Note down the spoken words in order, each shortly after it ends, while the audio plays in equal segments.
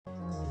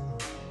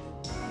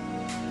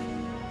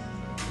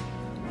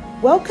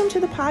Welcome to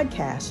the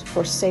podcast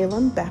for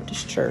Salem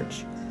Baptist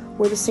Church,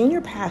 where the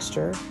senior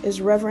pastor is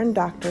Reverend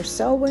Dr.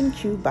 Selwyn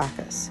Q.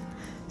 Bacchus.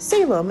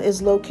 Salem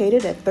is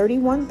located at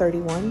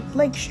 3131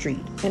 Lake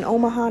Street in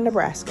Omaha,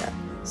 Nebraska,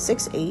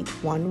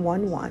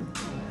 68111.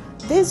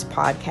 This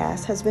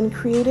podcast has been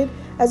created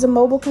as a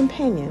mobile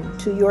companion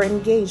to your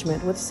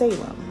engagement with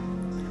Salem.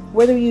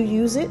 Whether you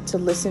use it to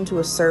listen to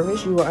a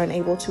service you are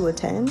unable to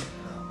attend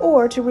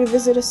or to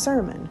revisit a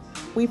sermon,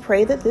 we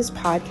pray that this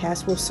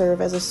podcast will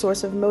serve as a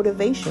source of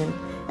motivation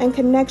and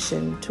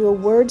connection to a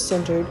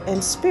word-centered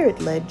and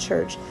spirit-led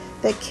church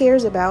that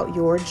cares about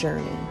your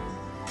journey.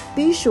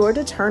 Be sure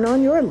to turn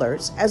on your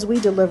alerts as we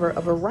deliver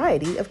a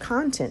variety of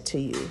content to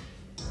you.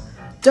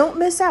 Don't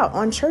miss out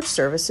on church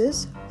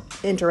services,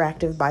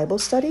 interactive Bible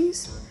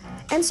studies,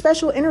 and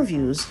special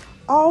interviews,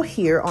 all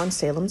here on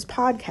Salem's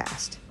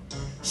podcast.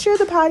 Share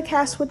the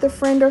podcast with a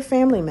friend or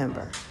family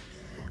member.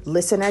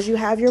 Listen as you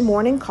have your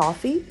morning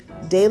coffee,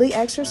 daily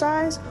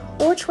exercise,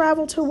 or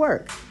travel to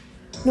work.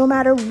 No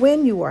matter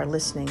when you are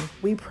listening,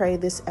 we pray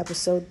this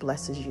episode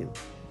blesses you.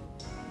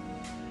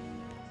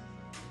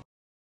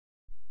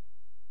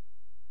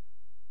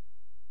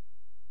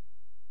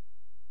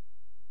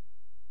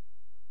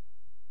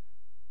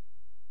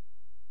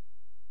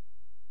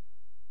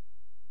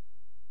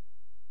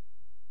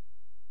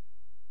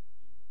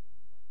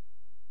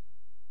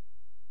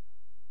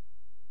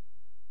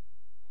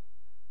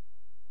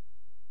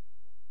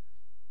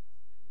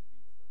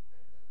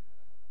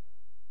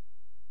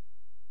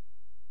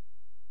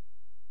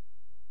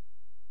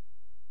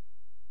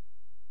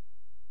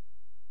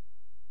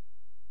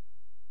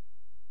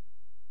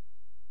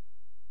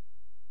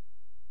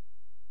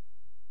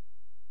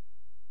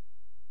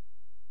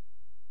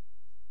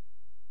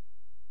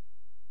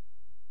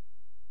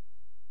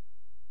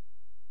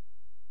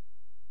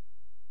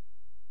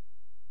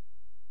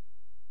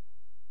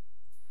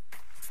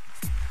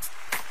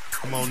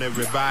 Come on,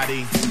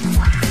 everybody.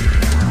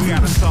 We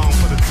got a song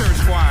for the church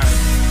choir.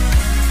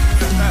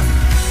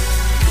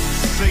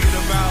 Singing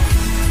about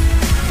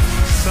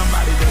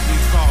somebody that we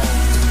call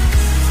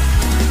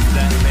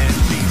that man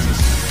Jesus.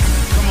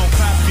 Come on,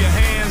 clap your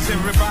hands,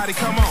 everybody.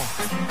 Come on.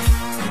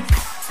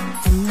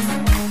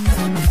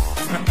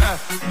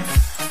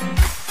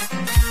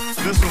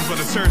 This one's for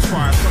the church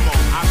choir. Come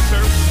on, I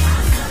search.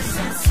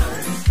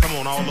 Come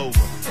on, all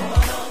over.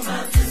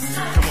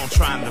 Come on,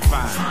 trying to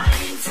find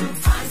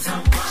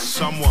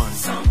someone.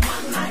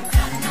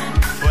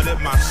 But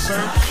in my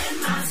search,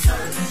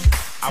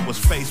 I was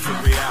faced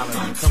with reality.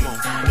 Come on,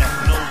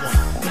 that no one,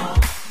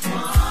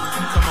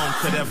 come on,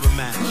 could ever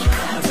match.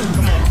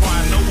 Come on,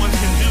 choir, no one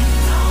can do.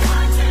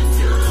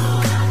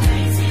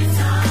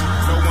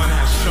 No one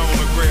has shown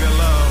a greater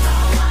love.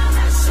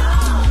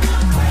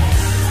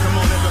 Come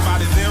on,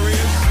 everybody, there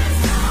is.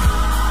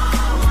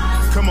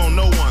 Come on,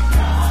 no one.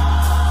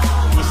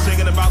 We're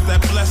singing about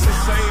that blessed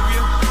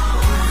Savior.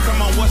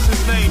 Come on, what's his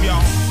name,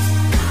 y'all?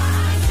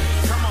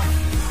 Come on.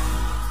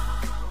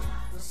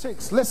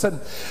 6. Listen,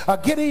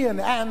 Gideon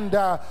and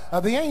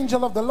the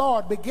angel of the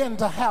Lord begin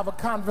to have a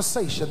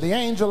conversation. The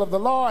angel of the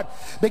Lord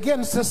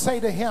begins to say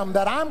to him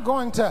that I'm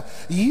going to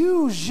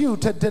use you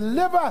to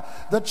deliver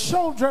the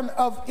children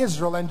of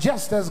Israel. And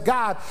just as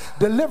God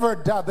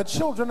delivered the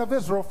children of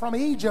Israel from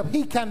Egypt,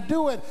 he can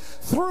do it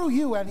through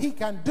you, and he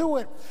can do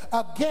it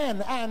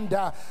again. And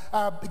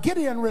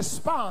Gideon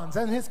responds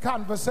in his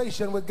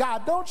conversation with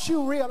God, don't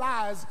you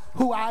realize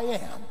who I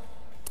am?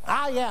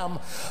 I am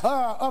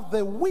of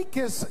the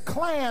weakest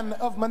clan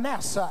of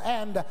Manasseh,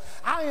 and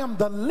I am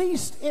the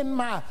least in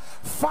my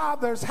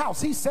father's house.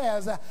 He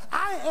says,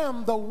 I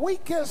am the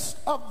weakest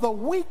of the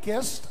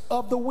weakest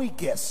of the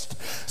weakest.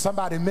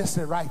 Somebody missed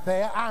it right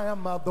there. I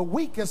am the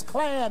weakest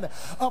clan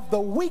of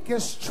the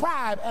weakest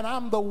tribe, and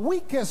I'm the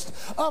weakest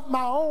of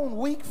my own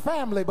weak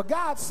family. But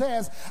God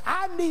says,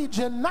 I need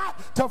you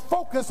not to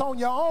focus on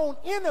your own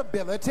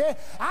inability.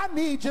 I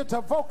need you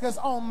to focus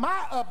on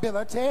my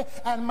ability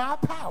and my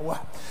power.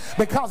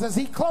 Because as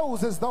he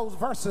closes those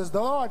verses,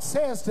 the Lord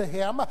says to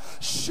him,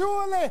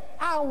 surely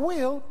I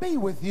will be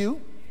with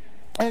you,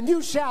 and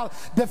you shall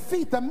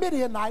defeat the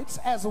Midianites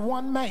as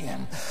one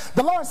man.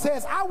 The Lord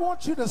says, I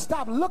want you to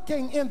stop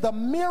looking in the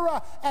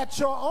mirror at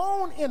your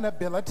own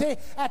inability,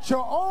 at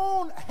your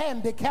own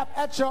handicap,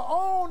 at your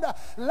own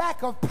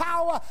lack of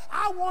power.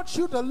 I want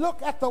you to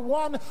look at the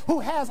one who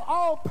has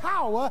all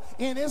power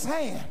in his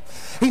hand.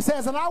 He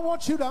says, and I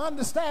want you to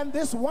understand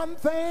this one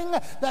thing,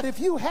 that if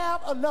you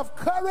have enough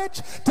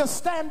courage to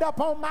stand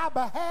up on my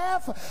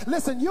behalf,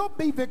 listen, you'll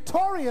be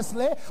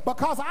victoriously,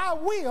 because I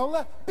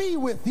will be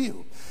with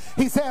you.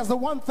 He says the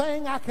one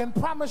thing I can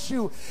promise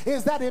you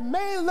is that it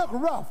may look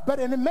rough, but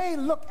it may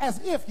look as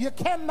if you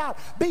cannot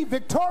be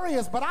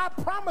victorious, but I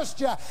promised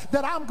you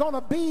that I'm going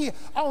to be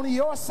on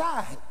your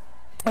side.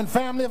 And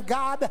family of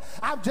God,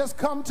 I've just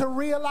come to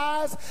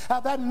realize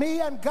that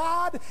me and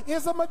God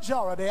is a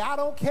majority. I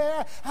don't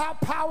care how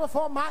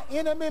powerful my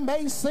enemy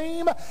may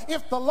seem.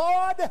 If the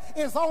Lord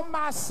is on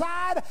my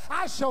side,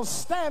 I shall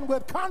stand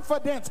with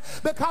confidence,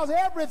 because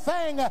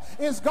everything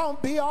is going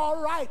to be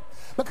all right.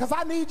 Because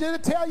I need you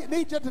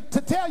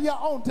to tell you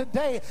on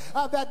today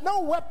that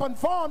no weapon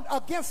formed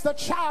against the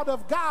child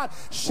of God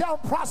shall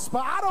prosper.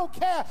 I don't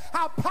care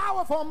how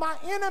powerful my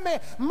enemy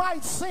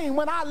might seem.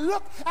 When I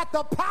look at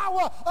the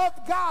power of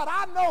God,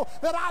 I know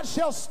that I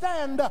shall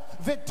stand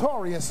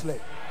victoriously.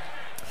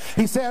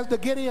 He says to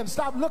Gideon,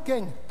 stop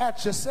looking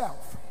at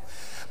yourself.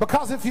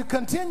 Because if you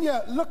continue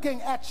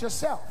looking at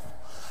yourself,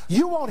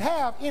 you won't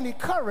have any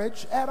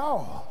courage at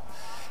all.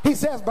 He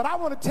says, but I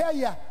want to tell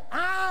you,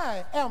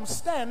 I am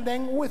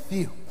standing with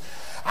you.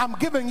 I'm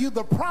giving you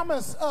the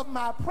promise of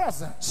my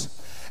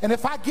presence. And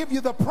if I give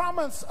you the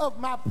promise of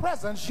my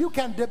presence, you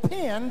can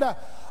depend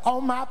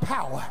on my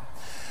power.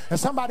 And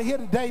somebody here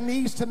today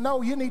needs to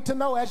know, you need to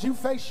know as you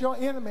face your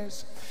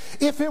enemies,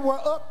 if it were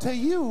up to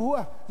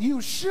you, you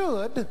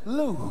should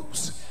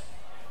lose.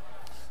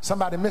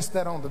 Somebody missed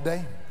that on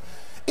today.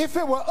 If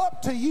it were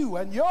up to you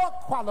and your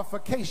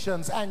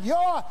qualifications and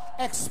your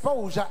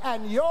exposure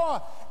and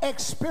your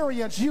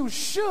experience, you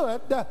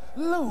should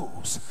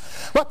lose.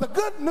 But the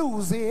good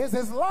news is,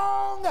 as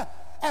long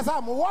as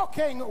I'm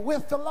walking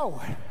with the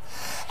Lord,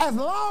 as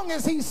long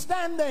as he's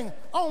standing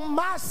on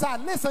my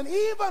side, listen,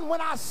 even when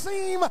I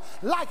seem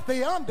like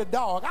the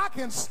underdog, I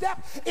can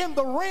step in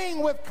the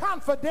ring with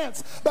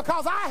confidence,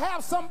 because I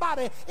have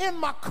somebody in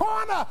my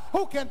corner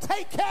who can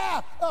take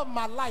care of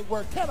my light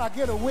work. Can I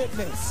get a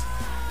witness?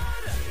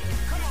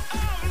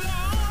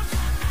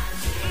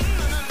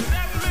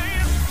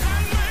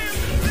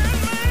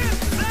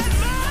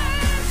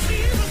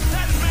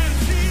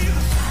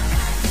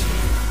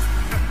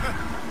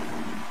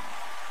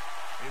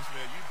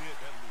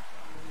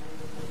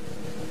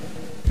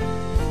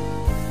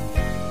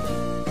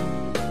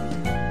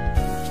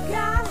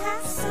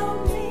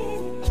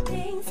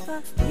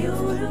 You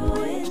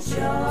to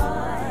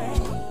enjoy.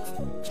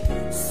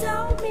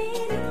 So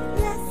many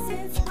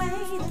blessings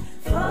waiting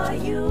for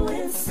you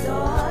in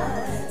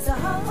store. So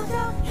hold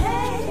your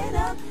head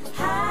up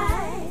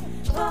high,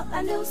 for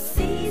a new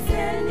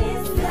season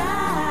is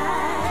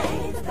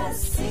nigh. The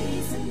best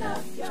season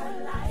of your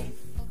life.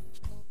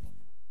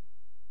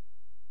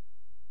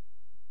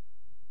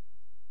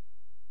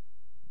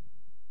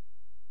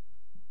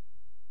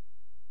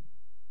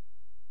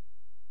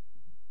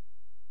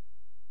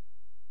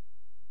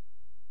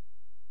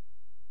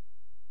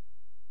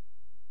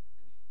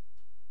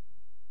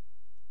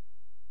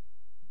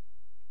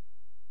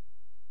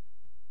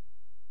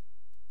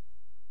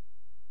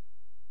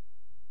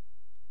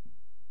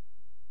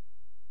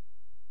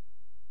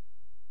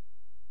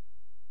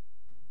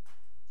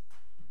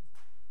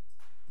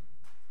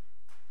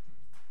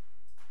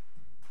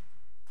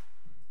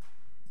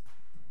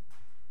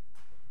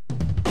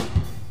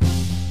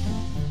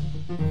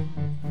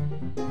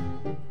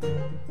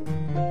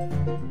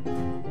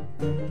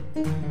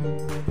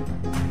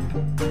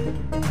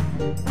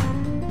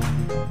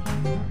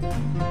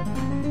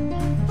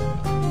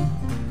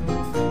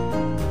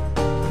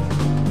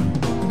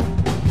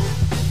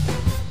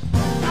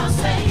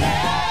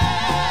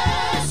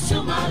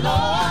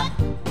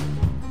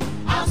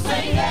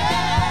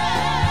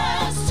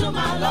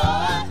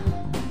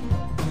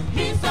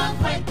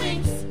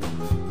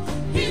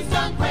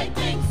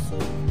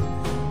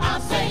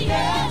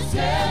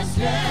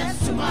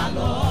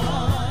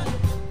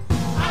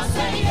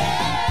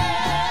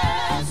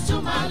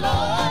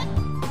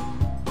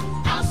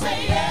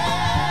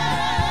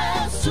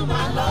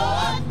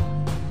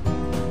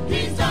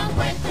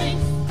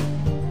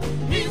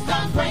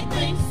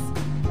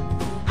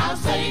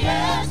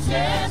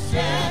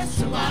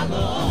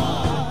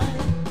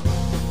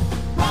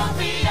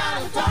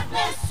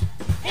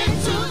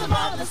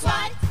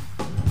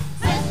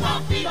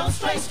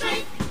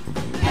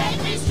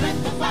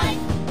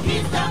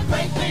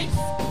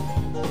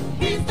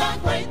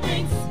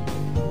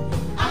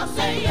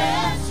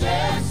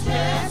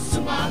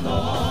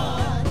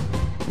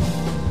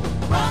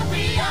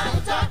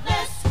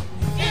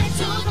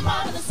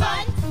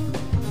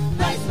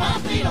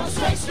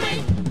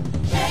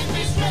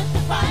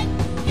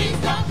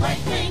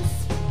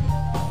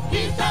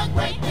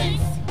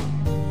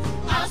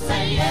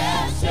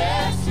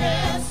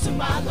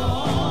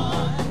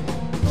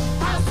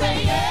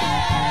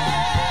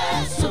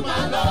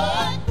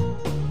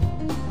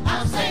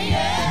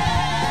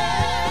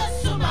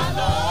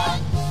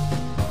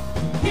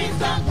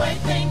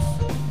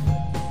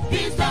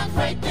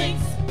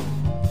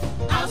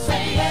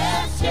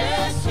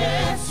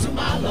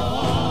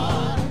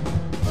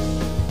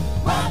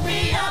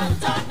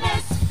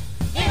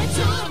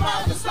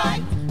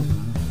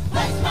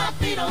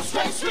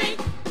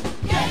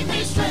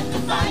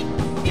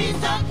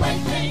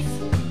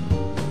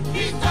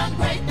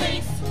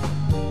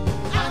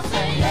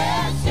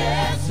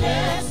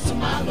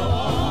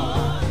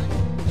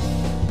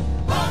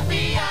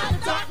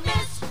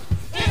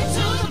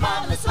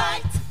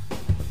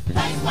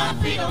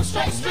 on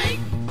straight street.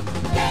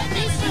 Gave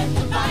me strength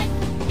to fight.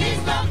 He's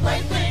done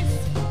great things.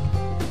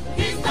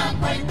 He's done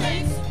great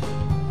things.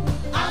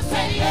 I'll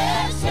say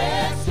yes,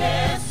 yes,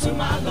 yes to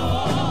my Lord.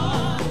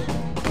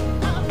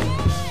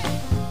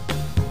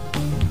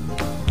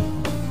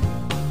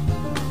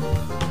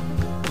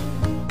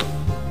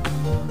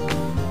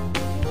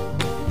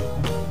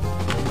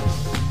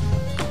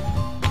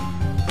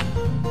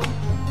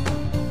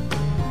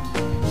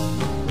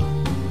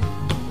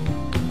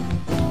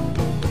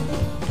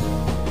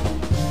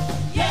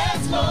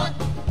 Lord,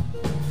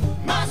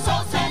 my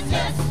soul says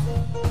yes.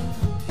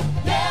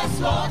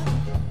 Yes, Lord,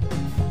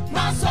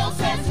 my soul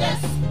says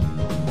yes.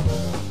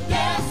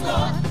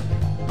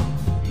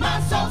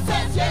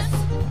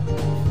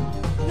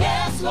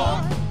 Yes,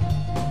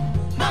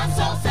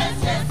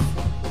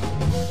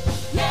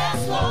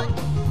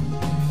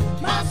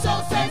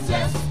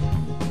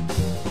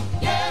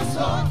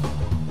 Lord,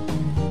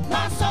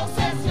 my soul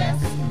says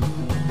yes.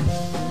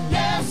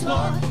 Yes,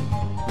 Lord,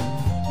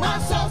 my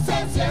soul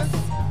says yes.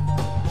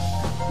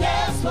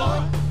 Yes,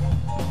 Lord,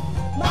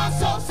 my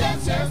soul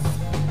says yes.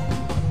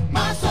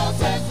 My soul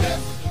says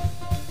yes.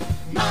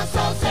 My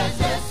soul says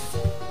yes.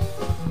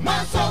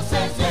 My soul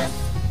says yes.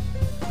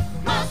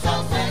 My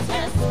soul says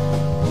yes.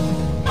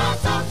 My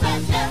soul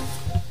says yes.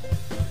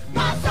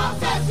 My soul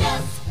says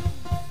yes.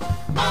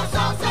 My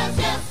soul says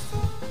yes.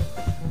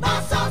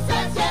 My soul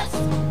says yes.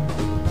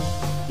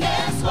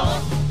 Yes,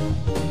 Lord.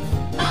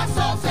 My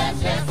soul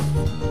says yes.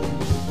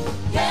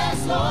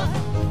 Yes, Lord.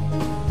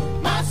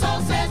 My soul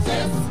says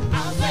yes.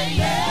 I'll say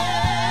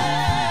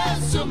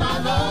yes to my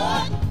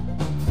Lord.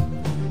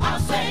 I'll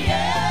say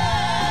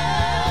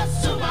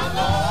yes to my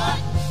Lord.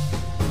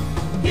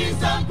 He's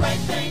done great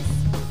things.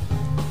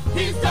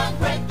 He's done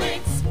great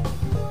things.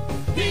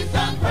 He's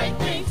done great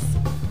things.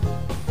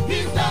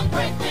 He's done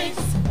great things.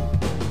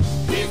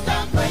 He's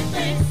done great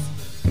things.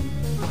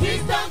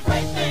 He's done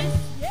great things.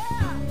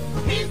 Yeah.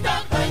 He's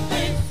done great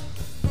things.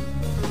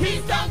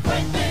 He's done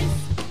great things.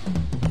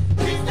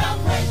 He's done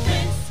great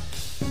things.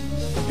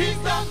 He's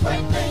done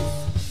great things.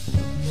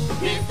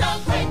 He's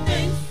done great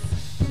things.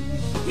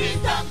 He's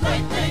done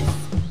great things.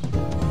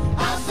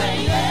 I'll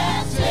say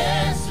yes,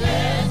 yes,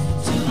 yes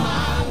to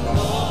my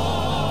Lord.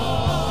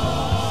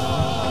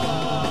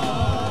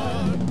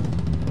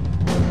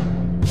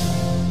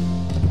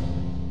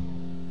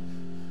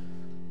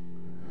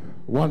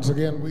 Once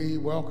again, we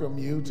welcome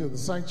you to the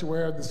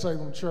sanctuary of the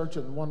Salem Church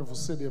in the wonderful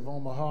city of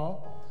Omaha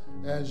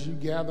as you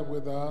gather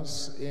with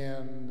us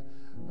in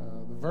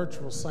the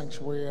virtual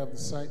sanctuary of the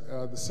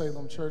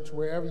Salem Church,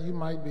 wherever you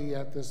might be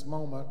at this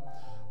moment.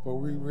 For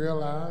we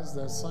realize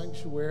that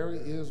sanctuary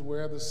is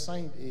where the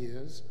saint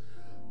is,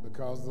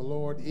 because the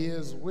Lord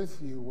is with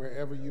you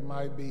wherever you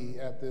might be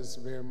at this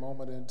very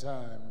moment in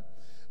time.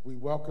 We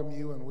welcome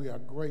you, and we are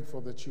grateful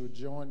that you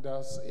joined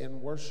us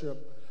in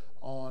worship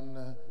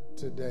on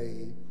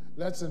today.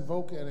 Let's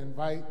invoke and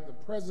invite the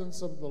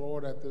presence of the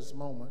Lord at this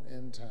moment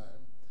in time.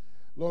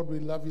 Lord, we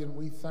love you and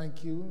we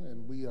thank you,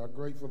 and we are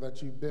grateful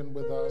that you've been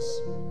with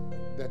us,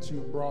 that you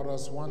brought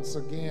us once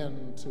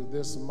again to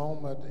this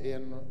moment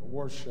in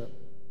worship.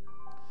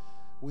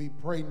 We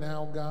pray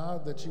now,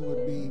 God, that you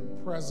would be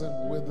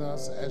present with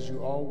us as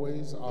you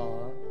always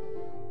are.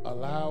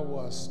 Allow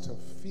us to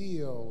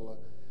feel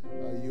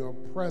your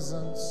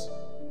presence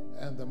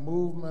and the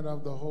movement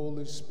of the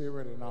Holy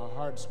Spirit in our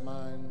hearts,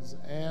 minds,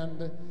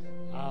 and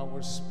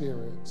our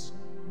spirits.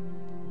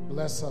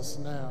 Bless us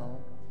now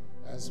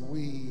as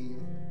we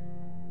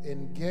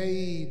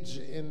engage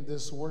in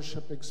this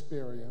worship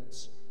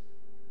experience,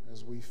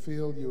 as we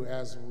feel you,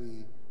 as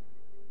we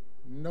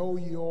know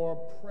your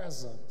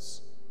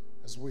presence,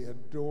 as we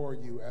adore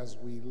you, as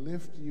we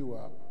lift you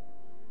up.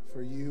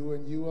 For you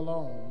and you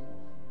alone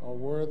are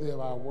worthy of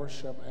our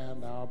worship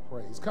and our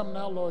praise. Come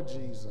now, Lord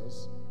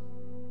Jesus.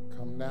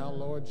 Come now,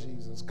 Lord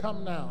Jesus.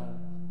 Come now,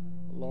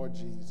 Lord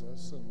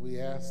Jesus. And we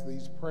ask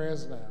these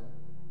prayers now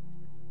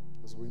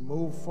as we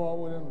move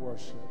forward in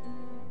worship.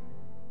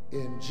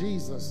 In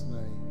Jesus'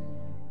 name,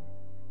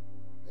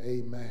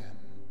 amen.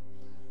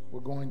 We're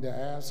going to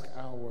ask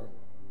our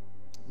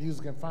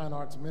Music and Fine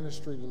Arts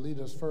Ministry to lead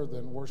us further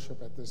in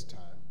worship at this time.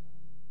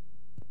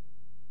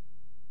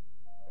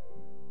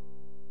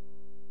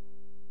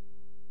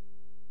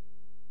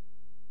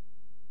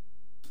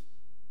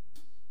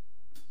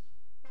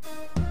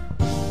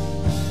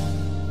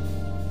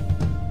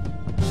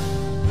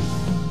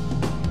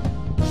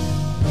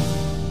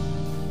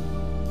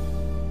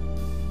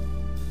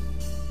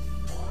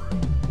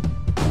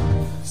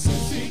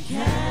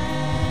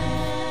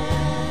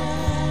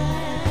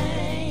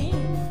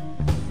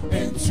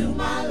 Into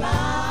my life.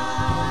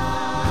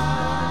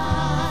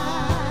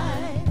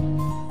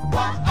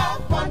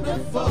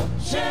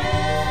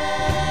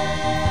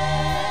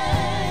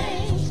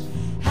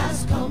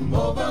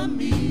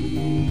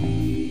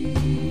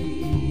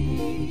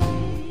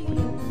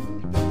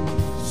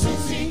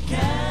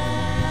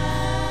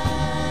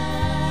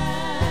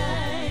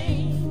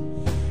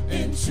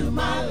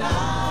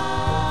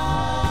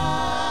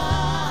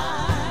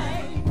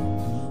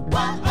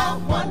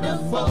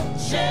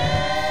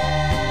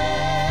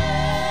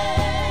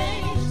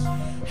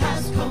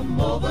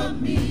 over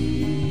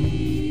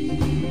me.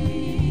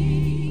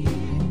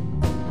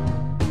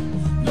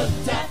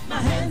 Looked at my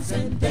hands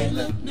and they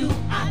looked new.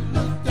 I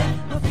looked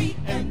at my feet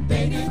and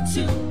they did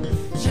too.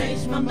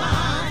 Changed my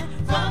mind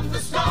from the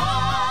start.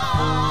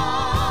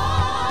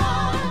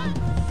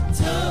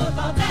 Took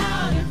all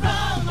doubt and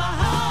from my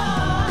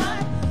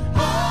heart.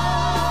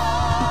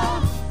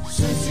 Oh,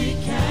 since he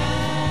came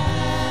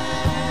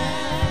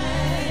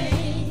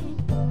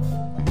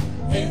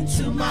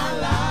into my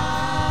life.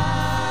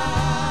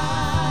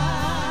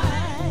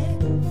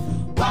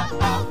 What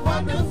a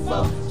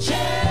wonderful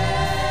change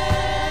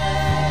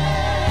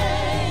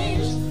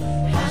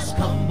has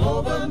come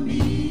over me.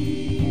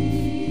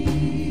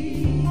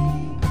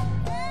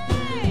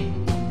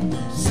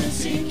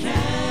 Since he came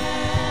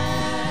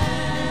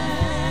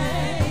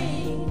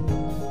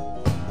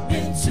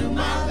into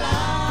my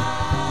life.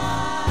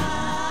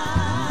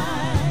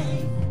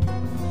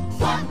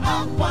 What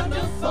a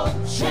wonderful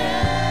change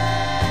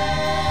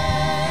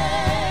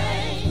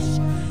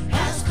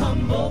has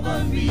come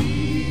over me.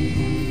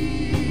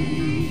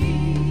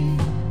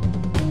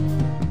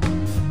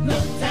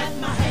 Looked at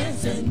my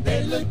hands and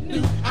they looked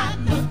new. I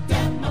looked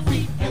at my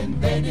feet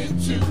and they did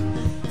too.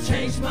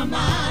 Changed my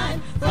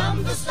mind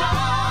from the start.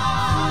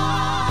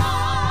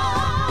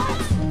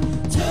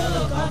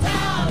 Took all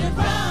doubt and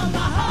from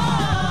my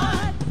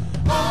heart.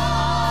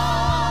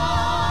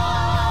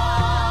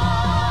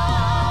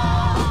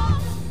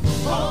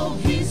 Oh,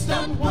 he's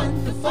done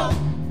wonderful.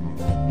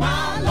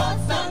 My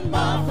Lord's done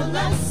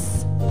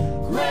marvelous.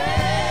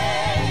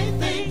 Great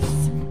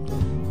things,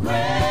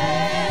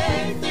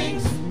 great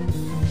things.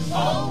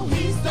 Oh,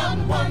 he's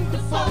done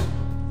wonderful.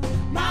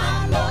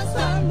 My Lord's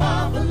done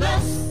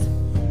marvelous.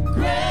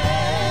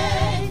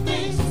 Great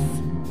things,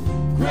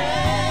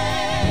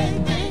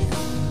 great things.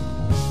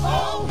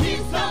 Oh,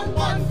 he's done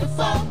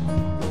wonderful.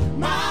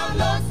 My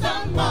Lord's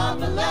done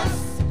marvelous.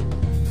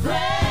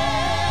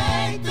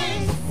 Great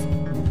things,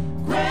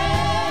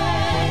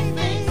 great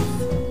things.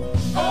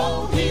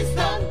 Oh, he's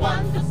done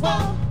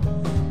wonderful.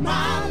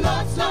 My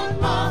Lord's done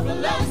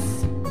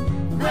marvelous.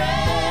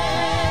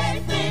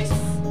 Great things,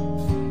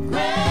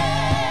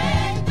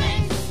 great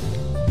things.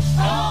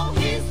 Oh,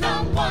 he's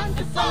done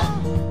wonderful.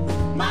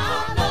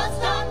 My Lord's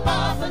done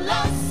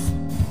marvelous.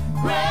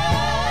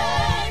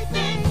 Great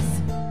things,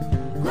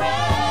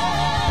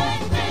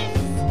 great things.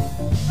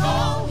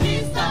 Oh,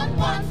 he's done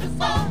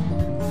wonderful.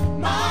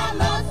 My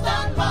Lord's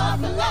done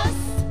marvelous.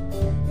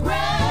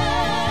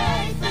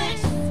 Great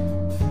things,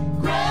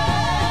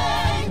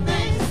 great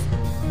things.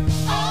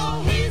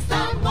 Oh, he's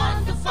done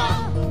wonderful.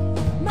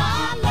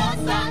 My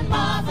Lord's done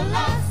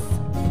marvelous.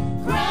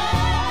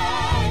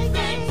 Great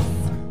things,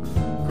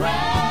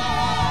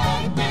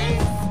 great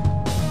things.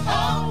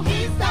 Oh,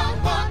 he's done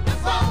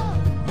wonderful.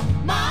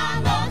 My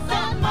Lord's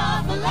done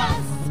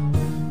marvelous.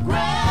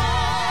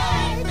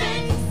 Great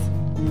things,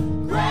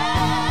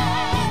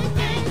 great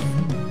things,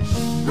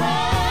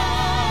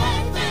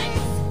 great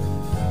things,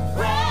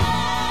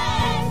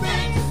 great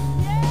things,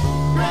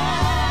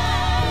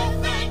 great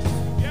things,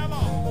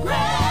 Yellow.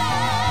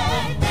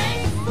 great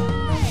things,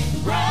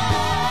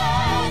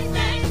 great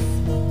things,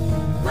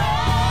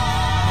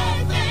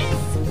 great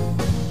things,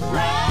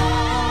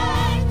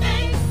 great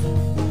things,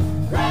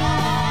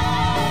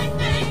 great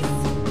things,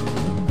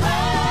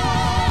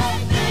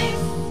 great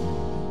things.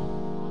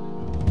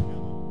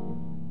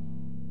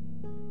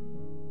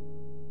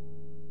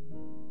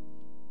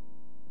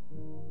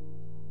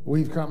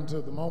 We've come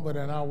to the moment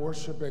in our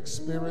worship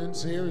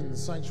experience here in the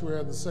sanctuary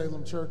of the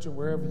Salem Church and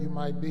wherever you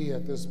might be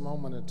at this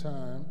moment in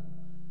time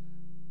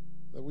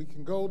that we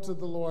can go to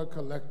the Lord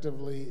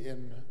collectively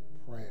in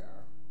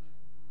prayer.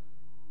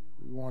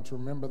 We want to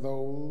remember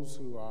those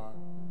who are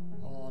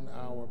on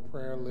our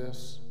prayer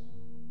list.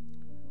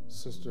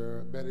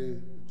 Sister Betty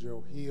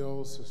Jo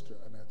Hill, Sister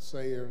Annette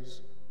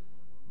Sayers,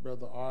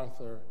 Brother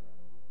Arthur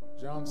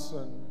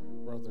Johnson,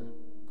 Brother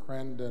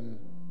Crandon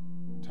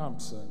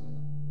Thompson,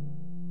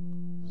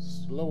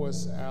 Sister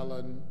Lois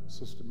Allen,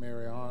 Sister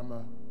Mary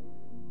Armour,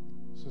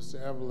 Sister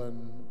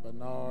Evelyn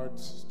Bernard,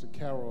 Sister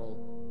Carol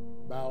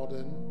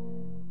Bowden,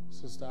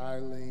 Sister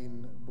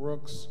Eileen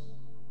Brooks,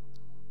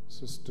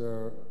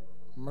 Sister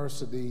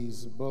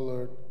Mercedes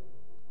Bullard,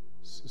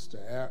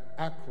 Sister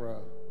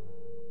Accra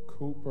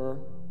Cooper,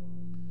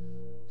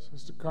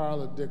 Sister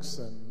Carla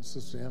Dixon,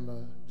 Sister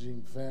Emma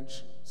Jean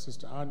Finch,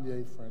 Sister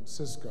Anya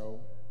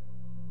Francisco,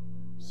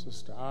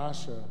 Sister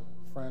Asha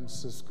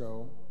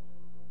Francisco,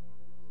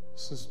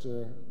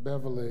 Sister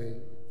Beverly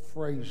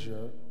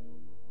Frazier,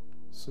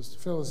 Sister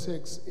Phyllis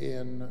Hicks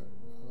in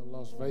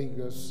Las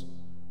Vegas,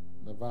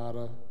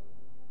 Nevada,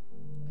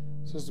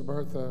 Sister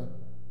Bertha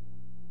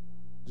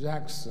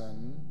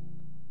Jackson,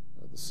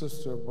 the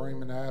sister of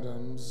Brayman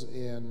Adams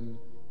in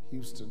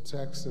Houston,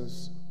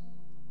 Texas,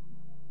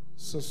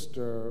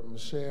 Sister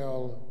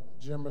Michelle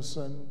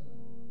Jimerson,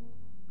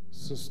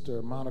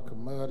 Sister Monica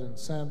Mudd in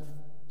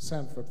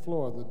Sanford,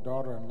 Florida, the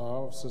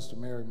daughter-in-law of Sister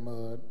Mary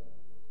Mudd,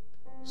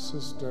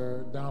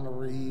 Sister Donna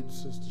Reed,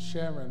 Sister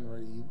Sharon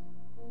Reed,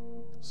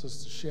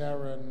 Sister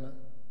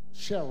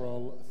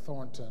Cheryl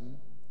Thornton,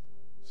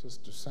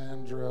 Sister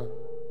Sandra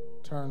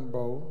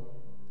Turnbow,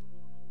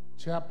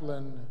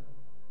 Chaplain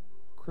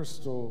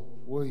Crystal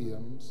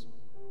Williams,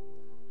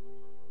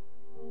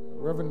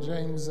 Reverend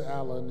James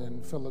Allen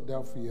in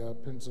Philadelphia,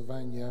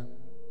 Pennsylvania,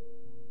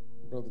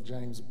 Brother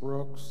James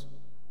Brooks,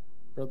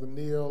 Brother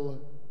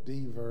Neil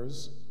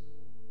Devers,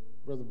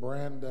 Brother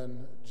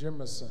Brandon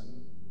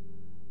Jemison,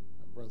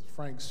 Brother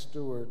Frank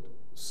Stewart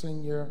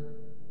Sr.,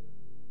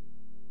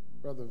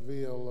 Brother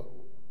Veal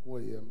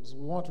Williams.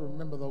 We want to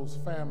remember those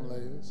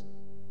families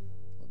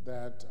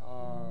that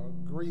are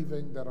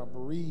grieving, that are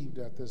bereaved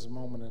at this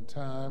moment in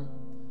time.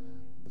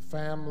 The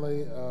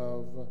family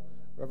of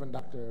Reverend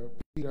Dr.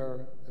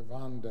 Peter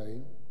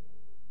Evande,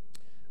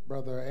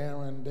 Brother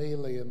Aaron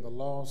Daly in the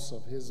loss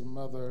of his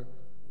mother,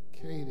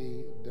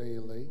 Katie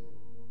Daly,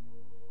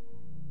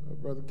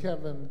 Brother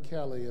Kevin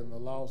Kelly in the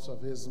loss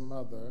of his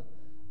mother,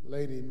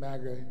 Lady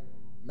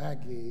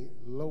Maggie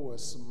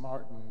Lois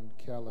Martin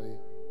Kelly,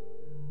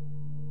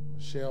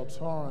 Michelle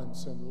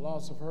Torrance in the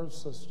loss of her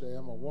sister,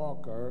 Emma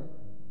Walker.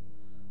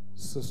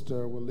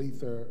 Sister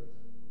Walitha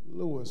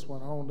Lewis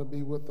went home to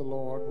be with the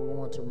Lord. We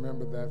want to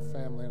remember that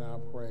family in our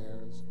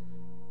prayers.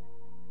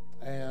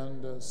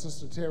 And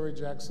Sister Terry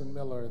Jackson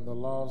Miller in the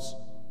loss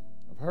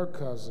of her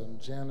cousin,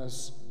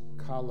 Janice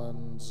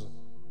Collins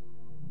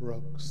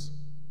Brooks.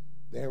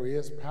 There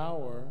is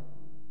power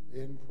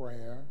in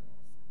prayer,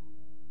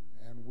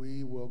 and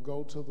we will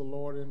go to the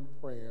Lord in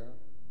prayer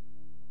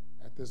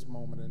at this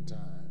moment in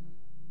time.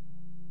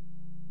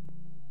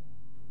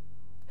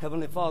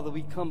 Heavenly Father,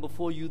 we come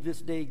before you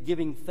this day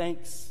giving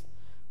thanks,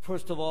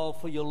 first of all,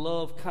 for your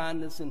love,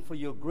 kindness, and for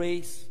your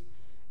grace,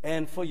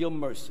 and for your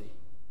mercy.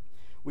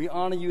 We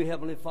honor you,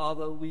 Heavenly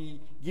Father.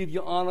 We give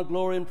you honor,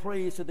 glory, and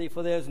praise today,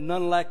 for there is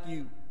none like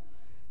you.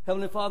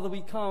 Heavenly Father,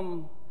 we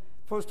come,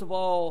 first of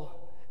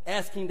all,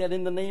 asking that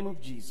in the name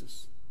of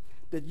Jesus,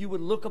 that you would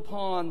look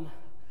upon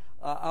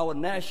our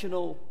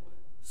national,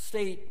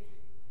 state,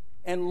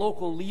 and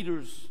local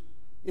leaders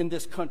in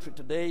this country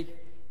today,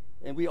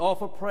 and we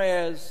offer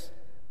prayers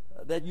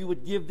that you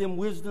would give them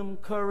wisdom,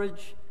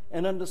 courage,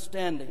 and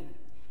understanding.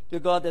 Dear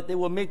God, that they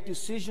will make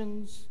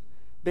decisions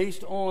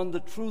based on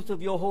the truth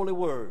of your holy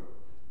word.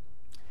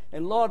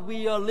 And Lord,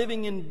 we are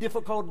living in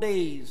difficult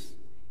days.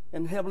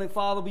 And Heavenly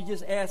Father, we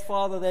just ask,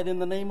 Father, that in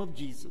the name of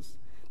Jesus,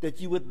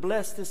 that you would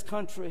bless this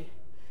country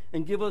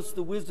and give us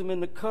the wisdom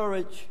and the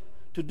courage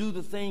to do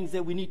the things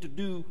that we need to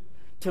do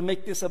to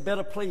make this a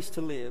better place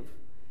to live.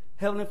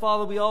 Heavenly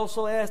Father, we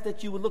also ask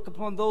that you would look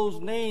upon those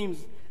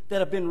names that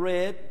have been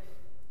read.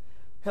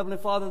 Heavenly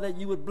Father, that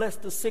you would bless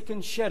the sick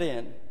and shut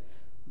in,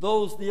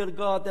 those, dear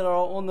God, that are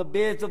on the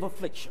beds of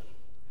affliction.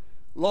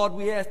 Lord,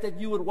 we ask that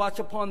you would watch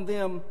upon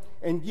them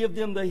and give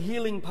them the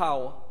healing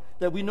power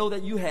that we know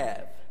that you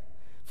have.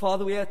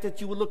 Father, we ask that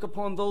you would look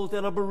upon those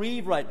that are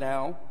bereaved right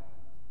now,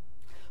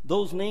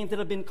 those names that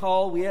have been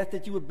called. We ask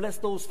that you would bless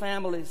those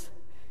families.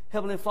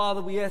 Heavenly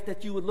Father, we ask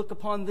that you would look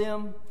upon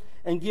them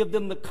and give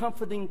them the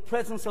comforting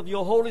presence of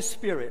your Holy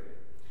Spirit.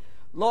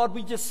 Lord,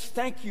 we just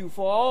thank you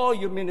for all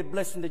your many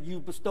blessings that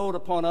you've bestowed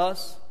upon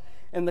us.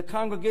 And the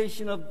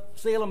congregation of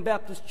Salem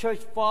Baptist Church,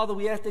 Father,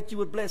 we ask that you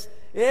would bless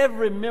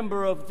every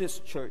member of this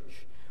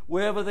church,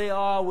 wherever they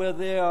are, where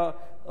they are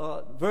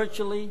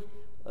virtually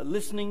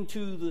listening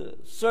to the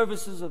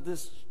services of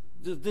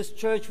this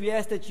church. We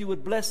ask that you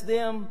would bless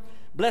them,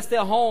 bless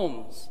their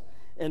homes,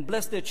 and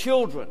bless their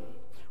children.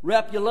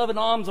 Wrap your loving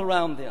arms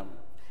around them.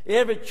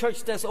 Every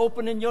church that's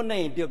open in your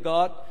name, dear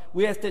God,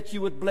 we ask that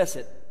you would bless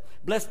it.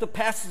 Bless the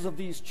pastors of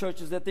these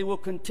churches, that they will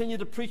continue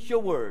to preach your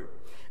word.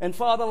 And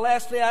Father,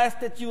 lastly, I ask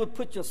that you would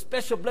put your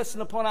special blessing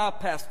upon our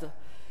pastor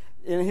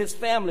and his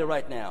family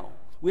right now.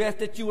 We ask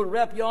that you would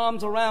wrap your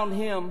arms around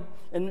him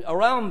and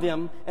around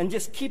them and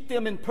just keep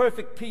them in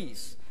perfect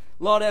peace.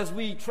 Lord, as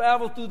we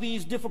travel through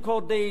these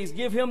difficult days,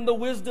 give him the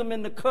wisdom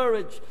and the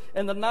courage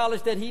and the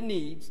knowledge that he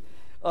needs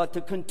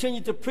to continue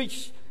to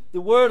preach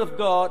the word of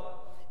God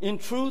in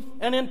truth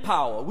and in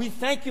power. We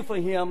thank you for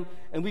him,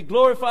 and we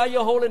glorify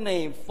your holy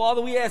name.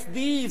 Father, we ask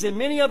these and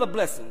many other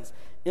blessings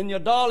in your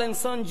darling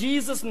Son,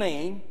 Jesus'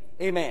 name.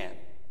 Amen.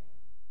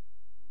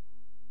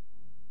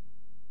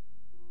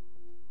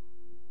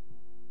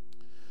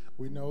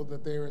 We know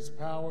that there is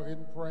power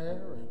in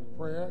prayer, and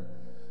prayer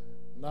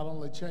not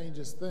only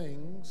changes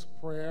things,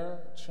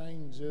 prayer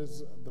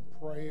changes the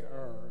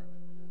prayer.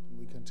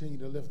 We continue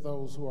to lift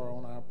those who are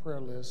on our prayer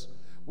list.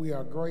 We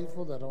are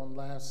grateful that on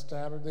last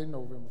Saturday,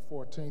 November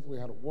 14th, we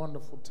had a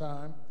wonderful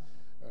time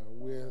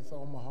with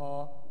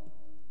Omaha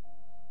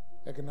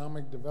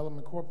Economic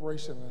Development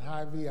Corporation and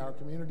Hy-Vee, our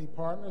community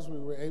partners. We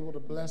were able to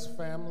bless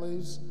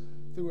families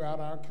throughout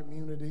our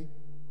community.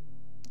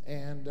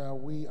 And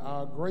we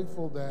are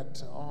grateful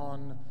that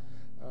on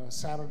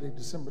Saturday,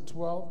 December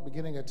 12th,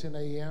 beginning at 10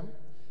 a.m.,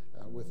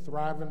 with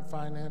Thriving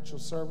Financial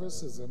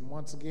Services and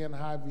once again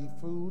Hy-Vee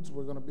Foods,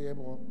 we're going to be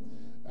able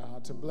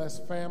to bless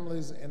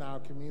families in our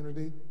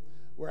community.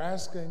 We're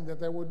asking that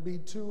there would be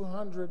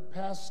 200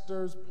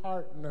 pastors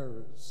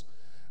partners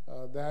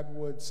that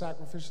would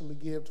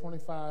sacrificially give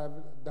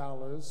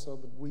 $25 so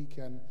that we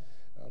can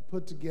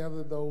put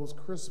together those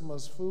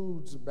Christmas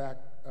foods back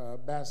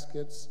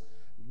baskets,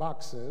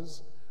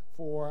 boxes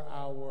for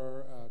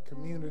our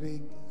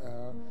community,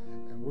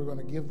 and we're going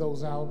to give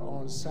those out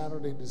on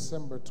Saturday,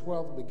 December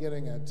 12th,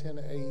 beginning at 10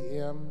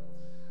 a.m.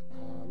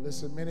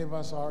 Listen, many of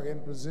us are in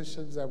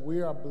positions that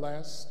we are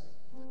blessed.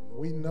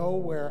 We know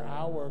where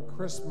our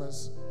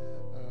Christmas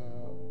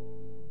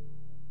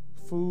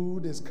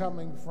food is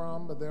coming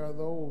from, but there are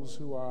those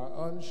who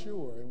are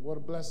unsure, and what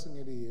a blessing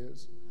it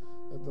is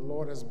that the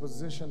Lord has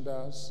positioned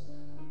us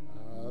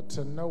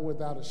to know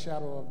without a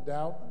shadow of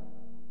doubt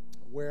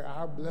where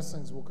our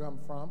blessings will come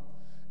from.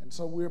 And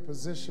so we're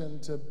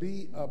positioned to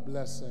be a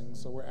blessing.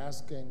 So we're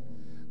asking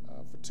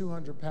for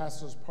 200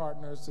 pastors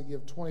partners to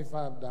give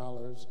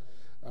 $25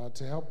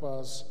 to help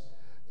us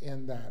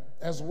in that.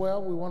 As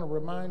well, we want to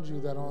remind you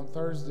that on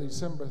Thursday,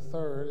 December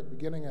 3rd,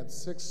 beginning at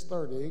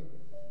 6:30,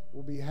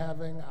 we'll be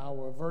having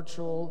our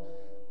virtual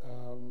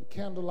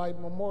candlelight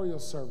memorial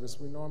service.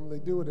 We normally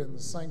do it in the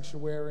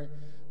sanctuary,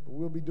 but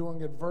we'll be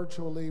doing it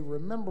virtually,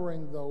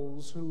 remembering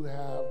those who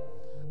have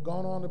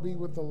gone on to be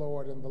with the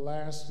Lord in the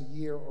last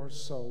year or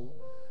so.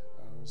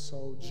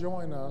 So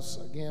join us.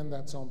 Again,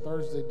 that's on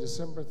Thursday,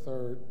 December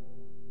 3rd,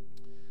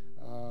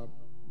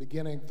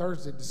 beginning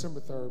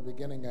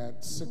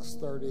at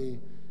 6:30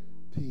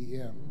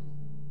 p.m.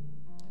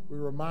 We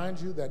remind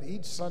you that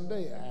each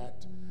Sunday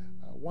at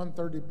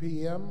 1:30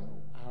 p.m.,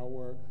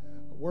 our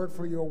Word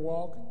for Your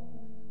Walk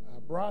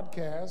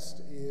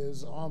broadcast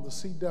is on the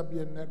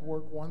CW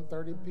Network,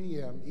 1:30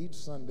 p.m. each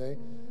Sunday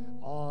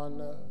on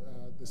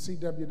the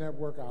CW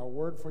Network, our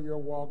Word for Your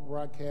Walk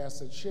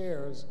broadcast that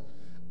shares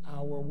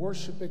our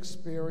worship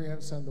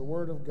experience and the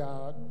Word of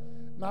God,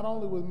 not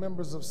only with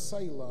members of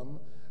Salem,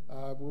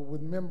 but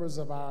with members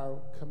of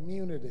our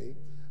community,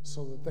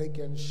 so that they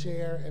can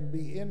share and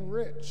be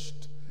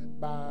enriched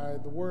by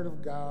the Word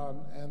of God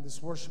and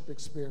this worship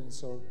experience.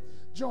 So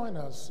join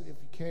us if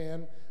you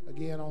can,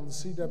 again, on the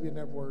CW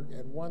Network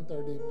at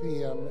 1:30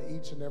 p.m.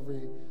 each and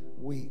every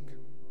week.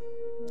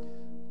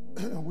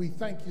 We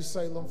thank you,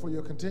 Salem, for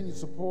your continued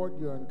support,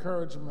 your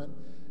encouragement,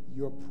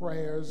 your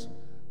prayers.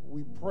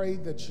 We pray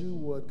that you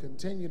would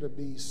continue to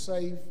be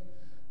safe,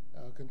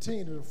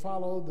 continue to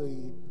follow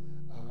the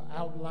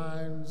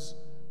outlines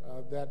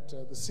that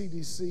the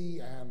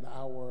CDC and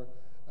our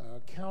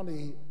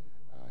county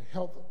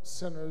health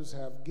centers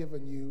have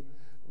given you.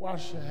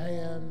 Wash your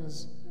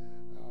hands,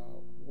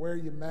 wear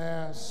your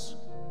mask,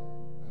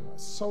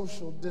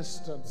 social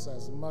distance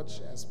as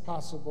much as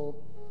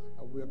possible.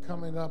 We're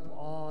coming up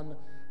on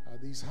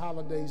these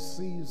holiday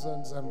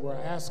seasons, and we're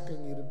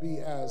asking you to be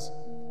as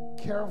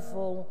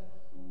careful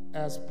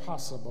as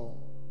possible.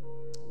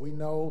 We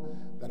know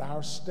that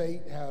our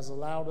state has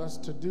allowed us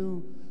to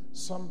do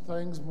some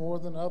things more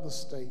than other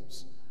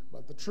states,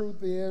 but the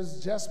truth is,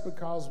 just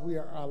because we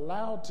are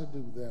allowed to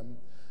do them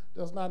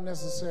does not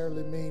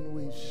necessarily mean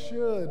we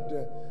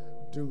should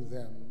do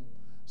them.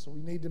 So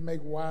we need to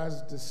make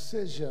wise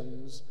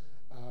decisions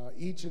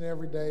each and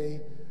every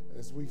day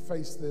as we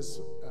face this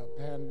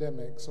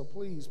pandemic. So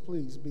please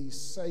be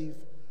safe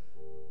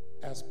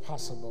as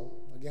possible.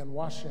 Again,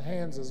 wash your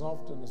hands as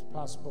often as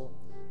possible.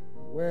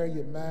 Wear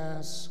your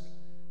mask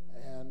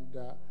and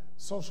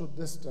social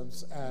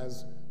distance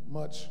as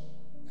much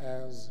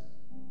as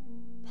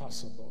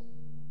possible.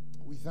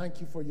 We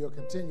thank you for your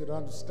continued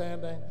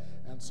understanding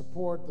and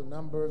support. The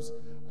numbers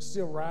are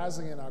still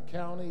rising in our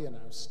county and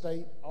our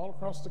state, all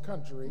across the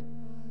country.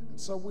 And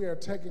so we are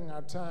taking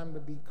our time to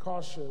be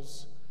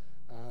cautious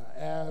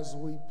as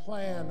we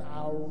plan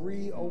our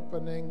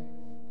reopening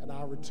and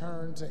our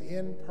return to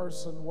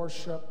in-person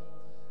worship.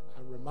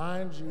 I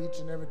remind you each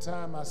and every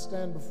time I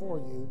stand before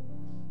you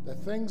that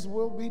things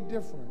will be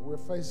different. We're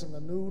facing a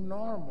new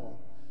normal.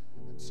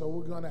 And so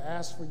we're going to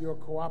ask for your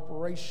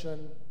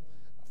cooperation,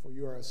 for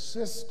your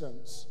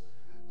assistance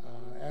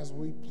as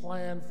we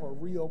plan for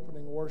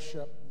reopening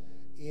worship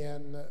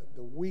in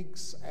the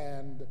weeks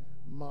and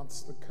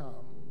months to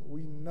come.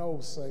 We know,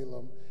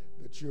 Salem,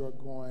 that you are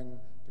going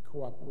to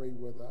cooperate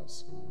with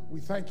us. We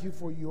thank you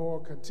for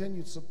your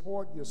continued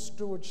support, your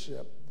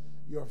stewardship,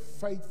 your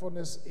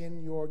faithfulness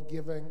in your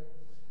giving.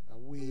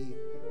 We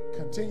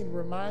continue to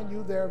remind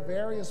you there are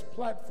various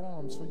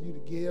platforms for you to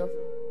give.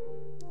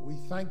 We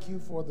thank you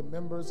for the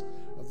members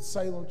of the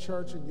Salem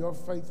Church and your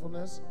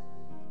faithfulness,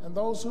 and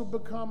those who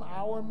become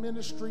our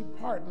ministry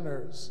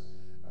partners,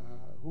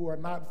 who are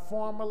not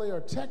formally or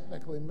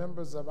technically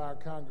members of our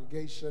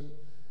congregation,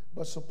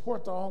 but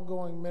support the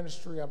ongoing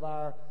ministry of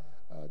our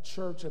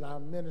church and our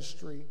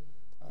ministry.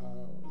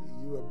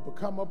 You have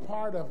become a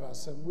part of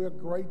us, and we're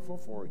grateful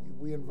for you.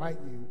 We invite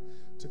you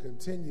to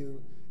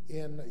continue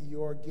in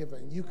your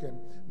giving. You can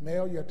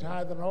mail your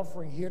tithe and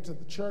offering here to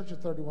the church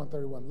at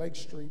 3131 Lake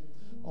Street,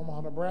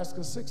 Omaha,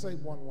 Nebraska,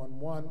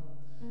 68111.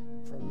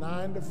 From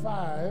 9 to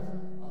 5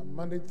 on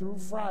Monday through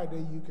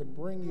Friday, you can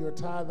bring your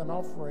tithe and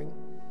offering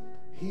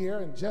here,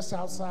 and just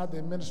outside the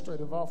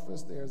administrative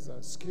office, there's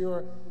a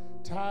secure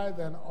tithe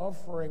and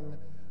offering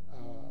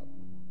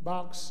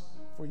box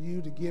for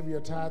you to give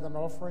your tithe and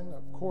offering.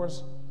 Of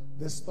course,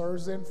 this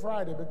Thursday and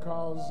Friday,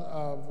 because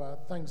of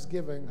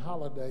Thanksgiving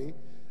holiday,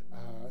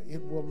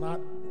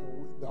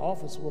 The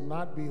office will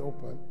not be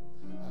open,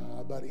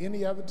 but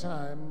any other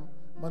time,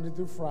 Monday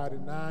through Friday,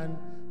 9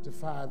 to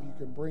 5, you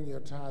can bring your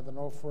tithe and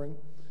offering.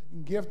 You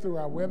can give through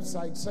our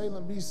website,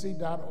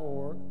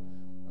 salembc.org,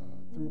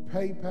 through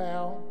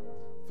PayPal,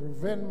 through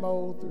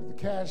Venmo, through the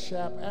Cash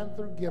App, and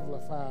through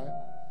Givelify.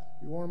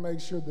 You want to make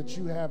sure that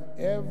you have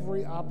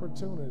every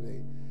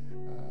opportunity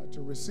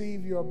to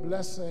receive your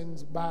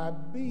blessings by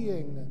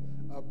being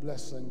a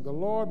blessing. The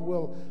Lord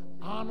will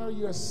honor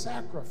your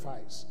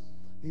sacrifice.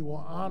 He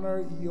will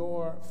honor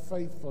your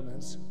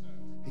faithfulness.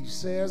 He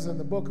says in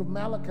the book of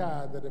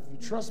Malachi that if you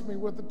trust me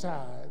with the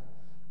tithe,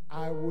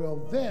 I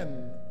will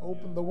then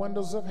open the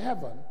windows of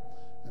heaven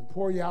and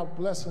pour you out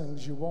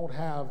blessings you won't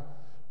have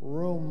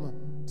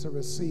room to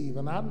receive.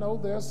 And I know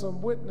there's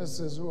some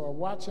witnesses who are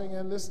watching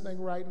and listening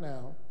right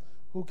now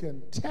who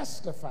can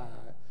testify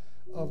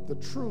of the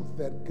truth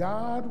that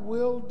God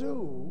will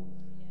do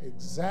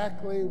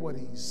exactly what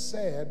he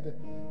said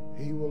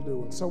he will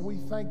do. And so we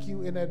thank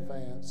you in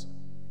advance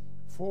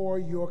for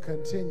your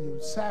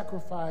continued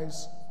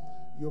sacrifice,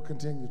 your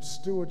continued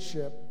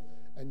stewardship,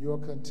 and your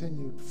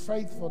continued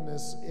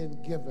faithfulness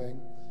in giving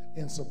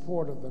in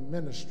support of the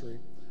ministry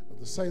of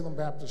the Salem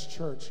Baptist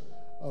Church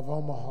of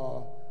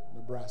Omaha,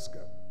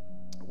 Nebraska.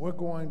 We're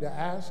going to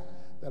ask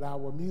that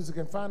our music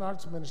and fine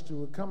arts ministry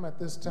would come at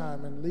this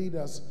time and lead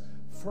us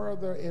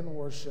further in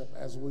worship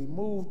as we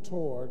move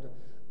toward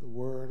the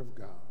Word of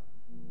God.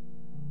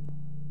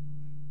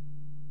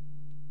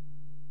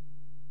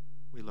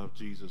 We love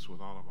Jesus with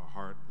all of our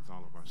heart, with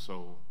all of our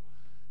soul,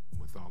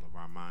 with all of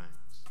our minds.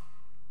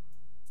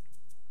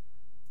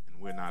 And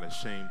we're not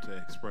ashamed to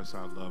express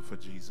our love for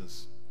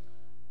Jesus.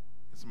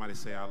 Can somebody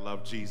say, I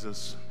love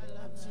Jesus?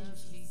 I love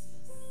Jesus.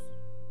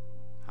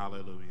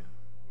 Hallelujah.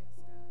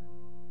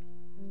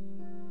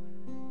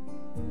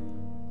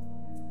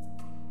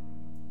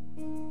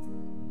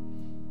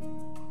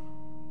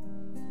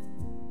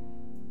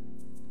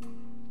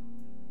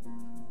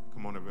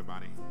 Come on,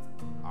 everybody.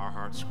 Our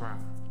hearts cry.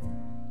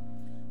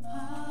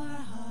 Our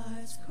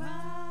hearts cry.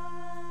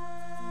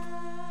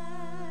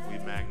 We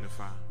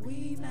magnify.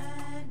 We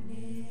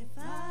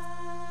magnify.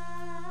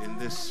 In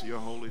this your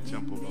holy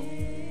temple, Lord.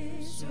 In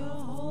this your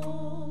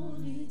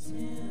holy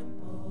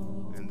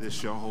temple. In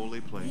this your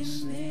holy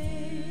place. In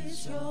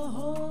this your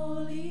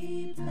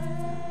holy place.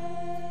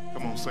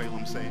 Come on,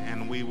 Salem, say,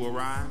 and we will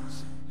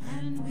rise.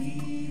 And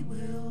we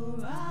will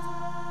rise.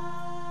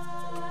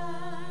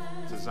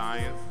 To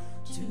Zion.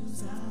 To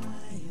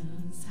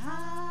Zion's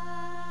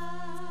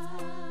high.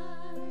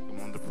 Come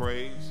on, to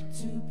praise.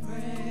 To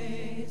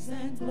praise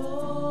and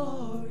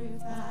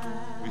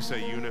glorify. We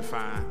say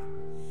unify.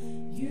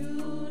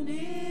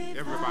 Unify.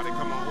 Everybody,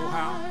 come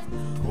on.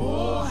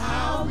 Oh,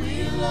 how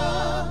we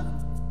love.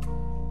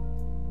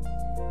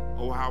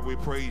 Oh, how we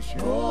praise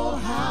you. Oh,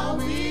 how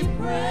we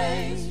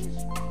praise.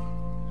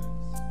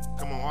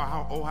 Come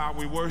on. Oh, how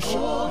we worship.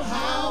 Oh,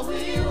 how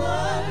we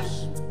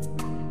worship.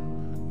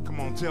 Come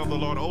on, tell the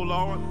Lord, oh,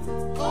 Lord.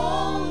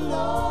 Oh,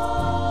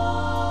 Lord.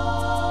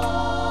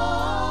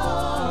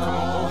 Come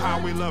on, oh, how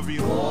we love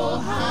you. Oh,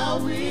 how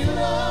we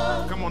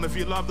love. Come on, if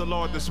you love the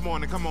Lord this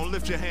morning, come on,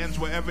 lift your hands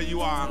wherever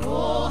you are.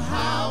 Oh,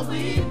 how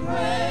we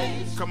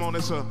praise. Come on,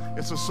 it's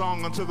a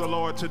song unto the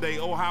Lord today.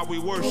 Oh, how we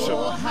worship.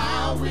 Oh,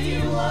 how we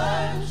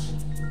worship.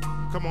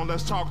 Come on,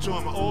 let's talk to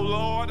him. Oh,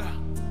 Lord.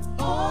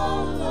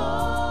 Oh,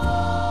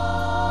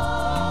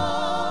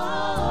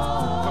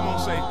 Lord. Come on,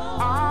 say,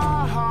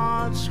 our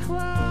hearts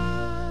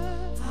cry.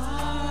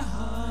 Our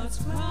hearts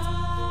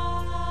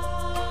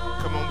cry.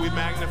 Come on, we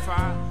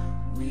magnify.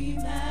 We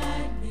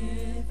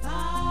magnify.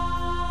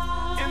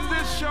 In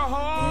this your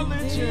holy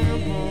In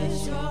temple.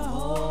 this your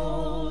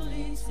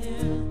holy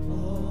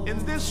temple.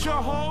 In this your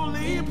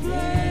holy In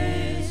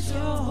place. this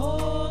your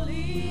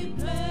holy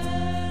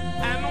place.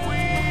 And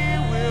we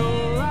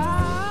will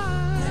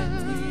rise. And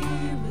we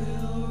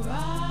will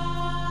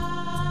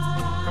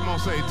rise. Come on,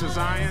 say to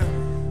Zion.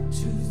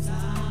 To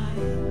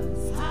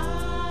Zion's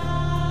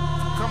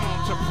high. Come on,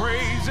 to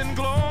praise and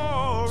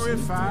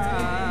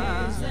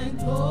glorify. Praise and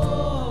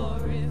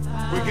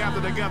glorify. We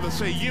gather together,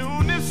 say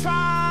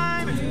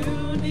unified.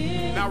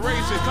 Unified. Now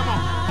raise it, come on.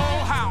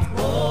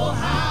 Oh,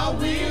 how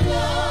we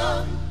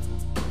love.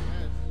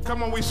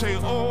 Come on, we say,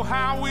 oh,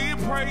 how we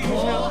praise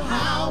Oh, you.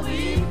 how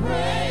we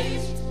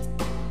praise.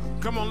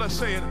 Come on, let's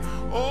say it.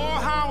 Oh,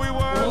 how we Oh,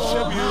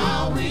 worship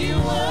how you. we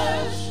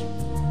worship.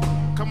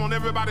 Come on,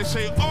 everybody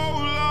say, oh,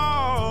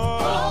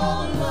 Lord.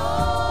 Oh,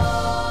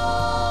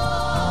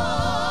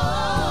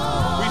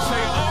 Lord. We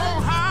say,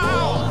 oh, how.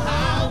 Oh,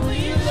 how we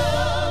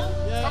love.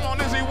 Come on,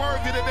 is he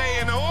worthy today?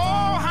 And oh,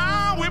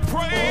 how we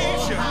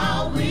praise Oh, you.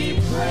 how we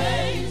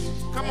praise.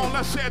 Come on,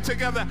 let's say it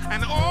together.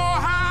 And oh,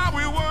 how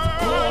we Oh,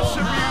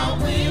 worship how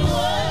you. we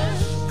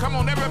worship. Come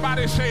on,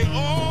 everybody say, oh,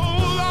 Lord.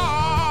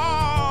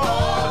 Oh,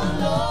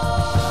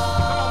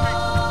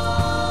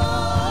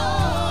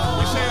 Lord.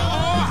 We say,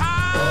 oh,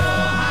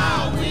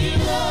 how. We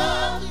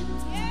love.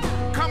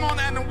 Come on,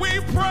 and we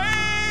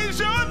praise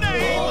your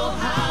name. Oh,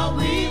 how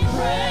we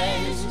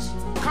praise.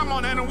 Come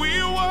on, and we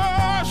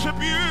worship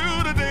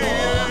you today. Oh,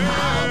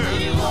 how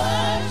we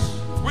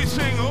worship. We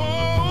sing, oh,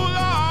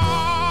 Lord.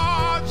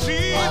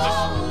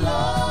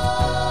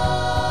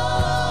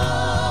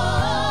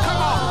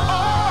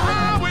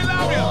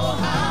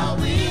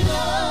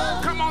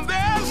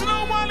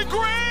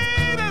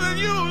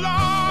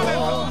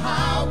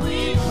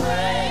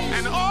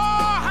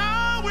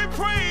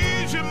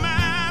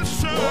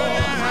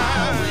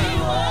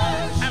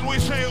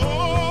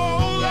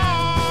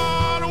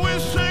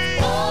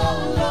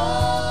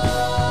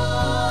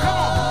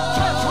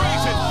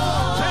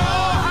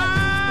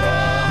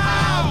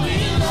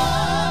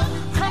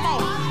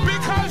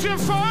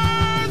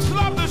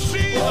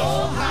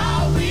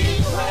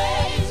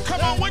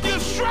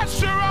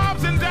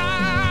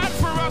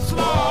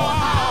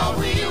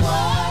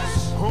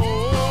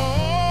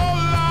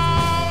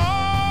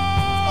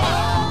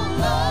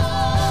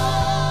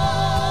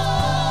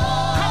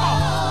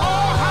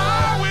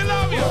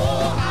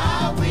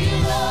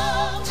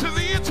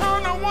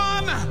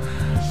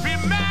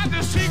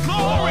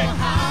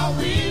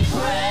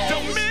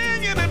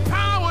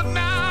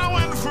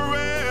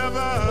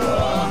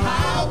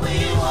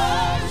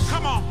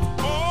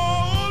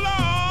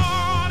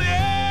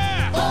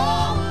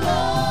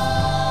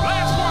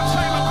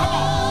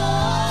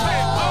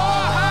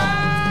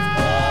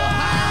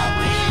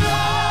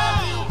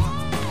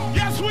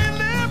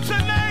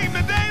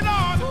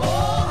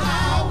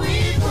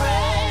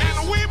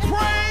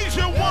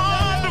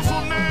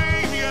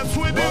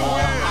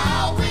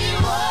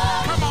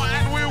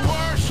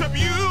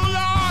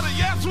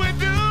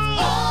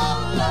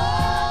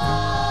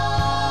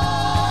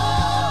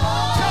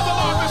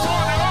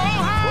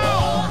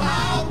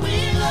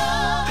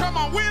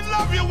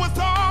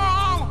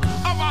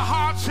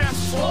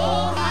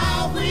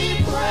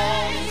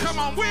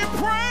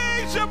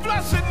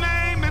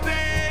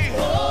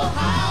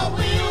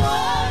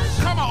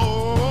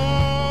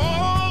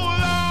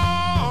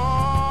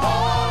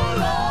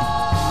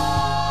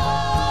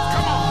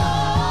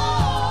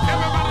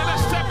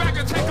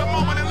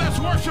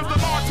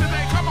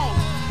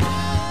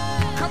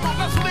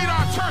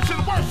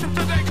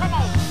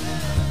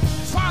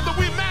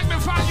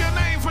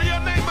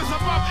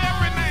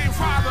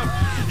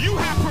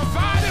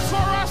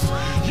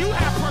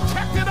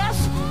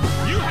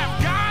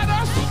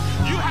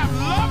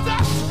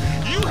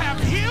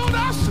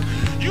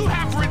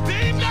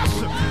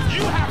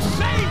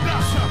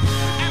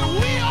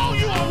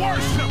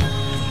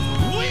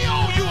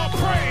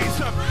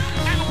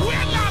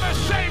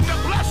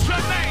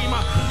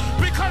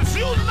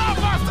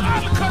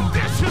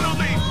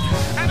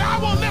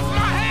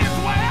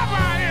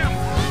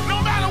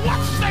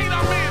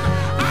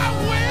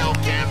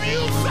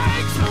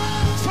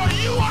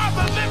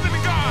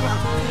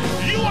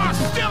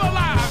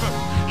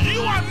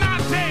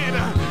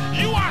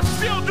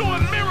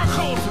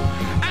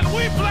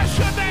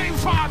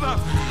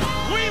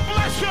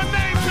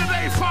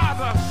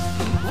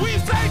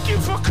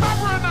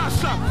 covering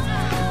us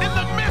in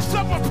the midst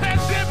of a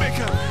pandemic.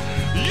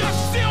 You're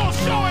still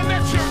showing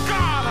that you're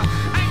God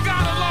and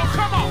God alone.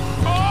 Come on.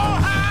 Oh,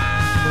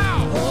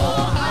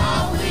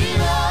 how we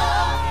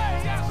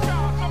love. Yes,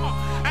 God, come on.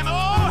 And oh,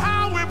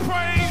 how we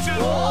praise you.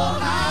 Oh,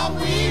 how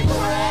we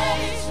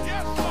praise.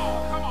 Yes,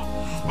 Lord, come on.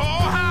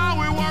 Oh, how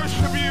we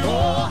worship you.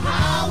 Oh,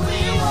 how we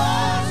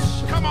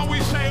worship. Come on, we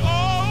say, oh,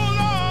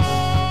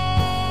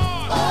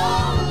 Lord.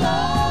 Oh,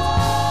 Lord.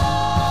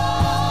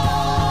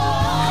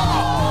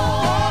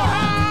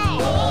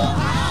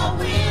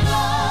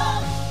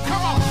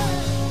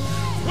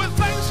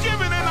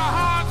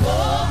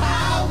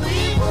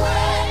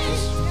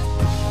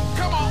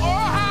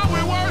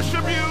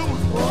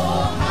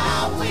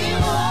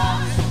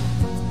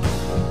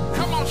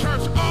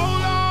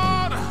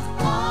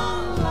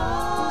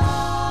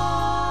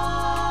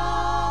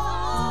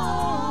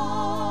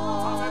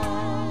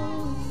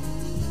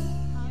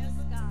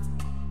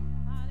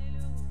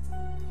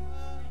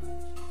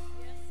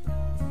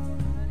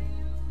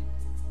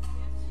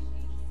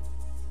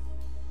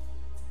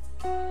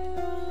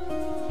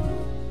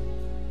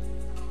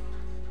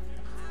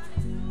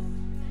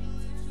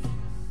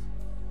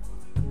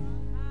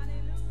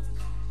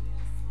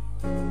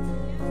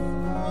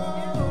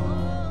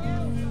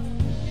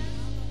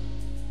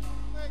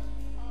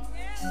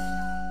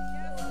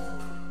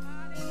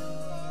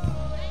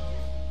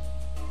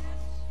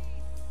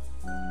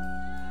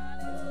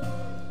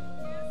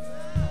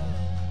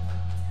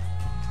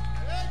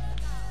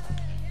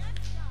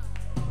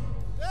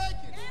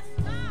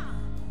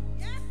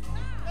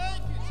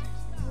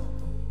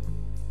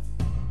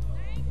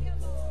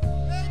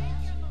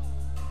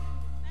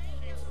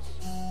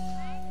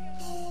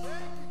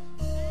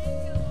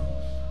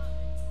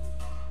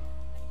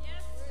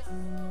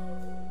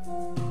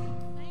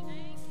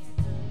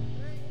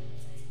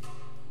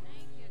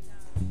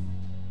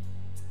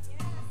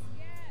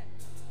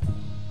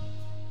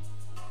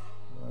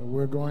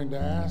 We're going to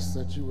ask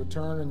that you would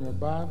turn in your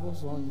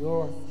Bibles on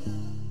your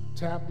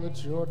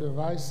tablets, your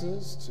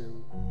devices,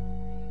 to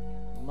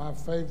my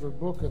favorite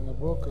book in the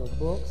book of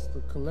books,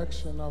 the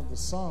collection of the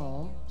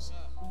Psalms,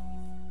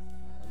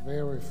 a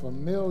very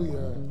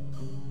familiar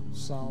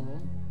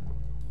psalm,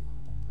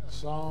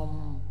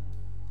 Psalm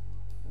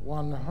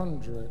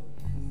 100.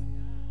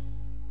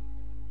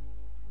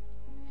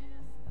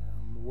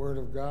 And the Word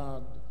of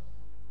God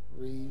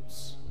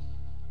reads,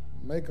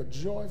 "Make a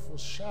joyful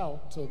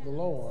shout to the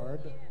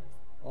Lord,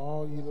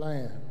 all ye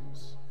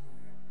lands.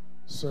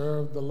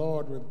 Serve the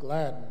Lord with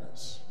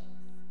gladness.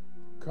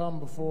 Come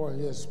before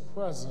his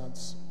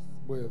presence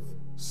with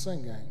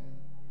singing.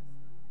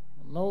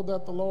 Know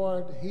that the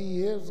Lord,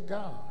 he is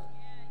God.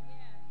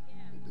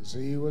 It is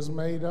he who has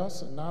made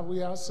us and not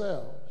we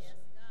ourselves.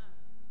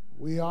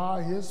 We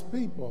are his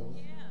people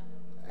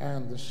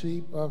and the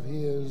sheep of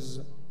his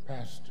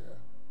pasture.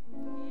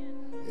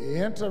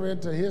 Enter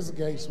into his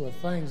gates with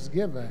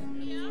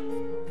thanksgiving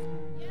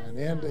and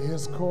into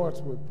his courts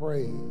with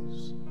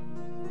praise.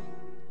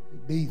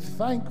 Be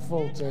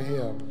thankful to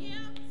him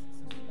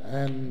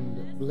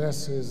and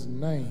bless his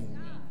name.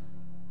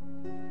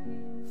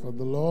 For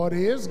the Lord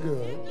is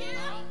good.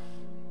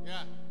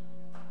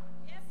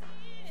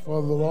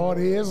 For the Lord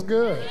is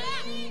good.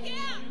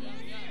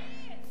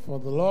 For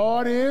the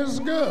Lord is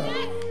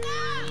good."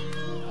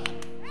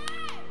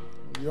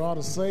 You ought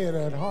to say it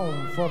at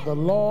home. For the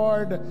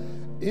Lord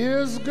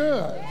is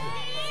good.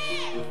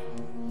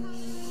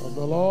 For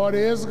the Lord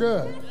is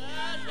good.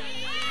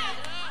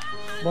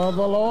 For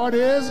the Lord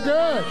is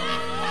good.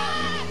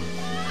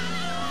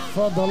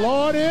 For the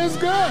Lord is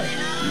good.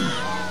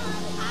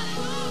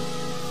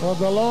 For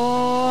the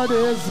Lord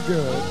is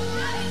good.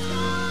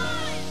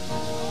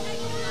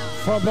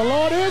 For the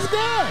Lord is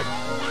good.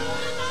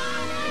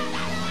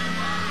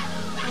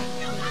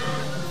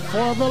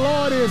 For the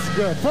Lord is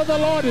good. For the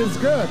Lord is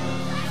good.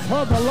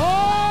 For the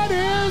Lord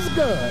is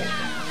good.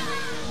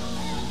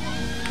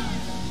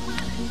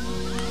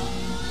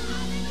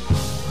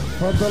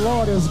 For the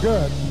Lord is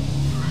good.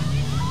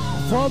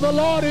 For the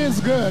Lord is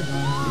good.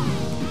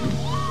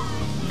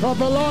 For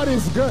the Lord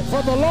is good.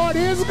 For the Lord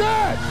is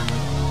good.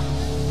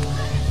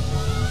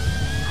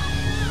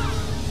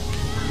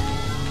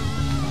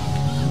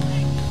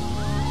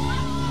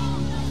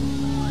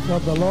 For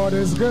the Lord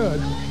is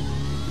good.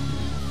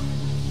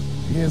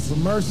 His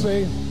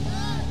mercy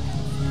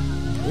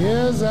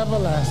is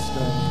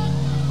everlasting.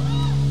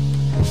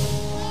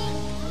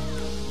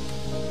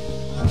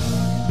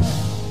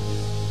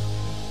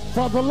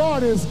 For the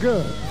Lord is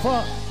good.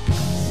 For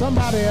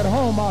somebody at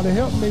home ought to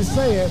help me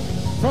say it.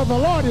 For the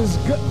Lord is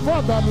good.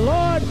 For the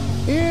Lord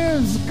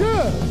is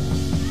good.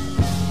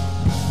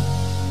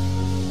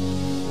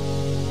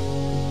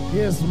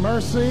 His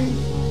mercy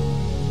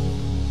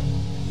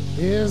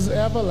is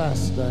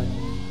everlasting.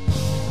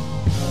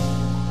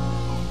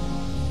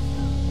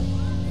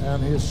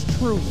 And his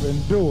truth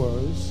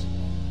endures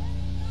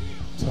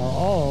to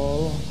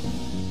all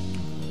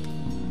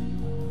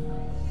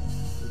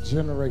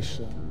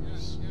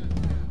generations.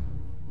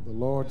 The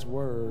Lord's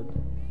word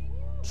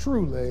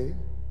truly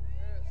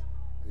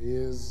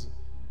is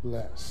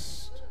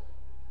blessed.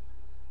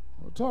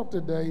 We'll talk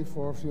today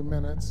for a few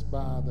minutes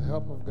by the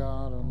help of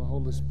God and the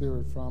Holy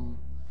Spirit from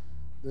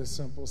this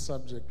simple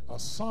subject, a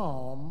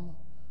psalm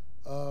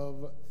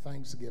of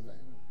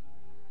thanksgiving.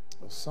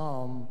 A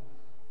psalm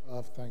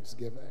of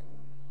thanksgiving.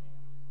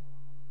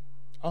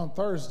 On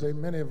Thursday,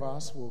 many of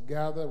us will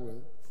gather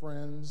with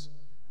friends,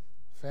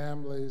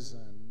 families,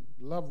 and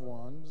loved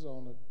ones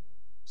on a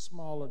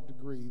smaller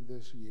degree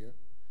this year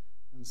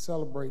and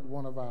celebrate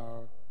one of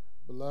our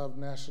beloved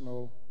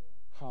national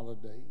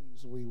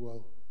holidays. We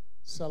will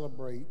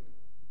celebrate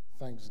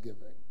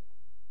Thanksgiving.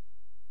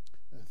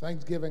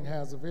 Thanksgiving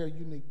has a very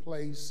unique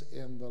place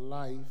in the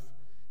life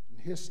and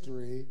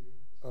history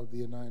of the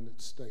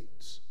United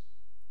States.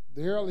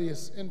 The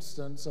earliest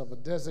instance of a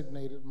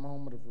designated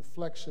moment of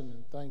reflection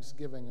and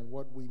thanksgiving in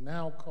what we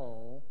now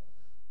call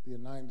the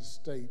United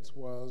States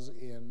was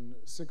in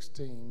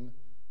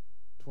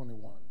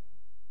 1621.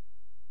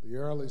 The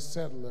early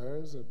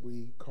settlers that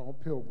we call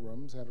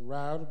pilgrims had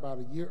arrived about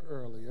a year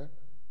earlier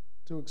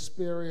to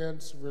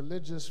experience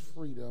religious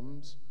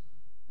freedoms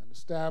and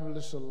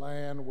establish a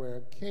land where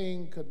a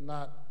king could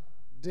not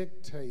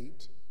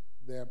dictate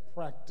their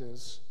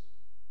practice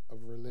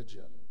of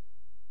religion.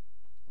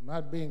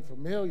 Not being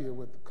familiar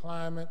with the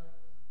climate,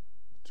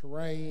 the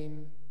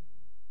terrain,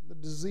 the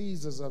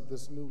diseases of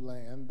this new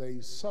land, they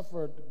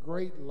suffered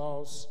great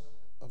loss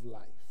of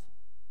life.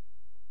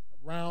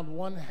 Around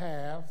one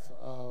half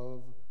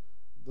of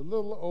the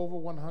little over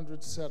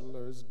 100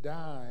 settlers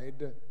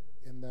died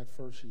in that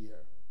first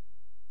year.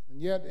 And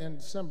yet in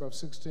December of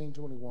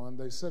 1621,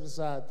 they set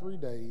aside 3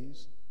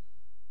 days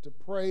to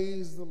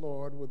praise the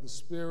Lord with the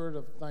spirit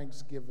of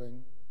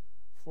thanksgiving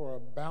for a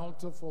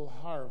bountiful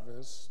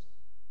harvest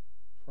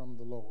from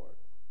the Lord.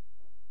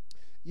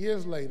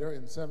 Years later,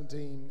 in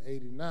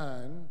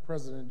 1789,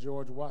 President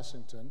George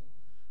Washington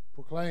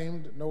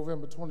proclaimed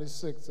November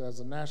 26th as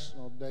a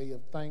national day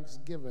of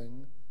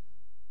thanksgiving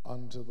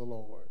unto the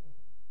Lord.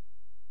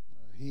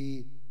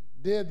 He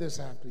did this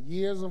after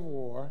years of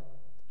war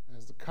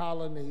as the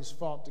colonies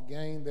fought to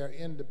gain their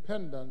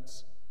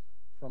independence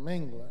from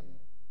England.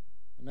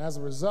 And as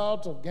a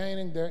result of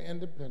gaining their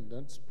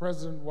independence,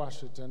 President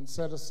Washington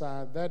set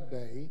aside that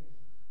day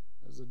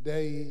as a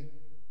day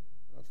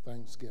of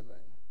thanksgiving.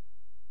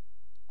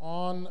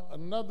 On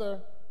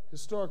another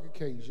historic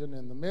occasion,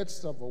 in the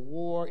midst of a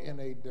war in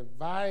a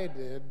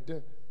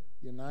divided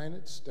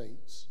United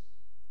States,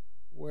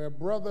 where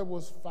brother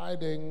was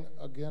fighting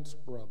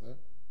against brother,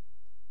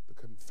 the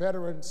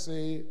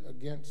Confederacy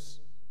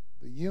against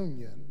the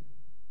Union,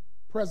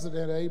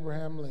 President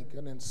Abraham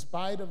Lincoln, in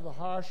spite of the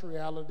harsh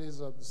realities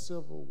of the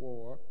Civil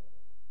War,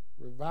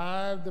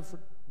 revived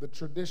the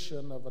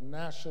tradition of a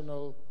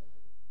national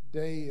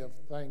day of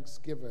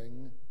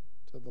thanksgiving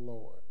to the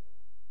Lord.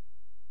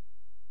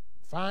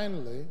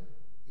 Finally,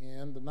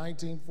 in the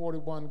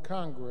 1941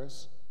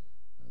 Congress,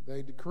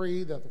 they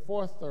decreed that the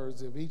fourth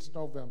Thursday of each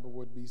November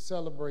would be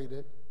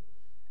celebrated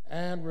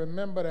and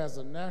remembered as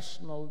a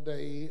national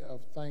day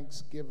of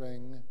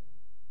thanksgiving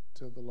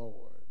to the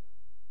Lord.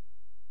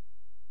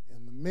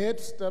 In the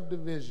midst of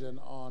division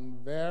on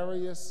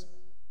various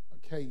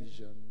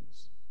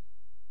occasions,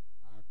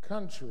 our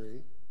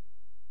country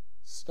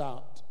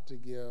stopped to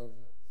give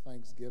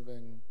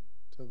thanksgiving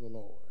to the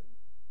Lord.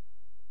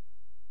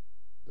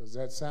 Does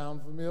that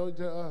sound familiar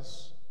to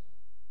us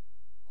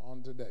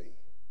on today?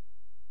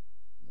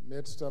 In the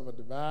midst of a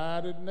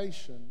divided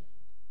nation,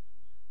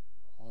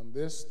 on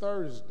this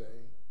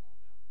Thursday,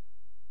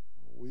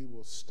 we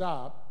will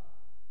stop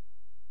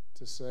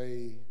to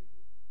say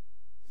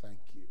thank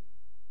you.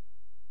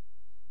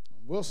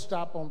 We'll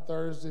stop on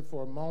Thursday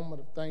for a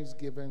moment of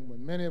thanksgiving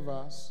when many of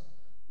us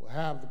will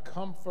have the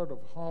comfort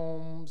of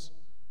homes,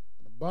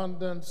 an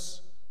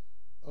abundance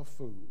of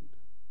food.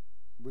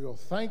 We'll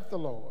thank the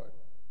Lord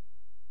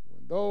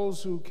when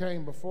those who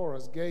came before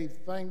us gave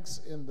thanks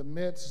in the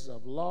midst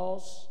of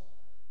loss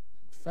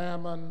and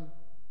famine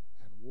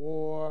and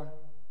war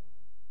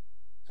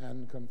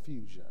and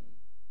confusion.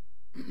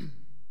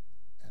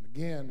 And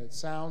again, it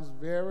sounds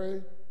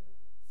very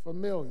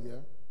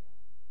familiar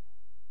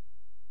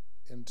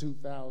in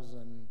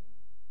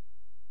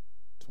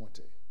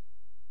 2020.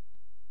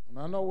 And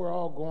I know we're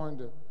all going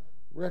to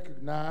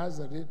recognize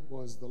that it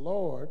was the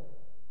Lord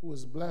who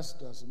has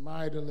blessed us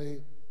mightily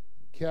and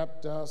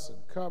kept us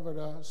and covered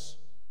us,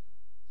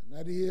 and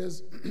that He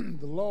is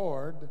the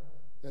Lord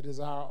that is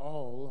our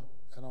all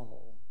and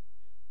all.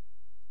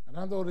 And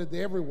I know that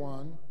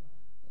everyone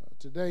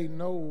today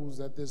knows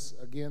that this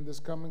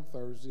coming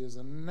Thursday is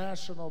a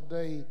national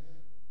day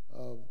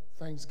of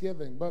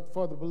thanksgiving, but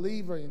for the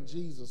believer in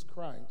Jesus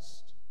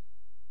Christ,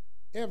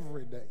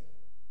 every day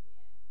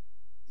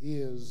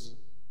is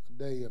a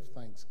day of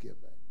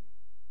thanksgiving.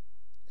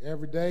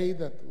 Every day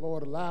that the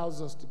Lord allows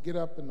us to get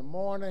up in the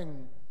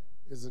morning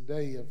is a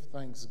day of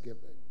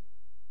thanksgiving.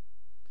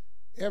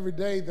 Every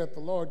day that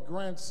the Lord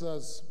grants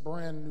us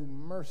brand new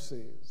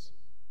mercies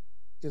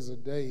is a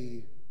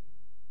day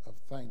of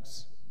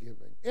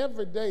thanksgiving.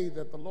 Every day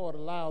that the Lord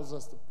allows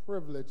us the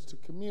privilege to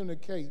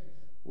communicate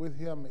with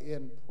Him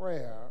in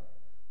prayer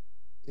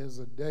is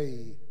a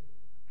day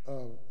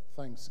of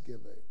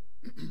thanksgiving.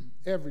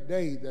 every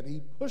day that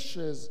he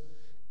pushes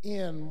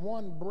in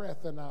one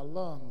breath in our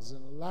lungs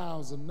and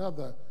allows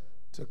another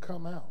to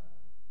come out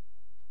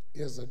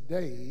is a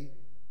day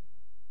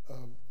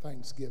of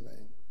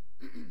thanksgiving.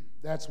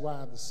 That's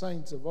why the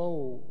saints of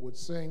old would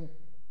sing,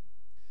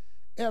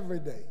 every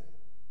day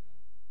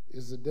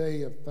is a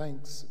day of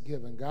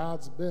thanksgiving.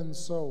 God's been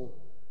so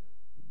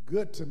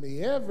good to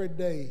me. Every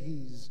day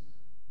he's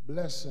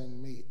blessing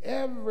me.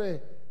 Every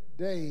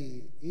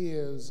day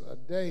is a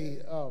day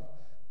of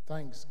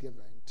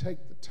thanksgiving.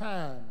 Take the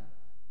time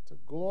to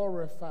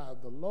glorify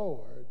the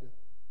Lord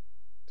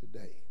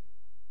today.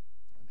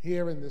 And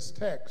here in this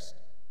text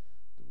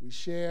that we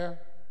share,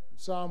 in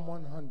Psalm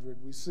 100,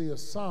 we see a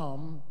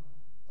psalm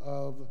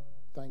of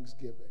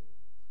thanksgiving.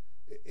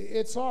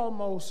 It's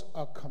almost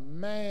a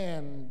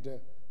command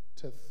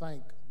to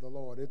thank the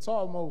Lord. It's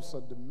almost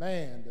a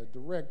demand, a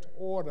direct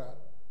order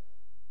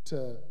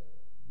to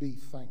be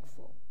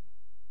thankful.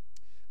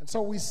 And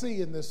so we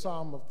see in this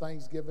psalm of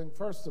thanksgiving,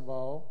 first of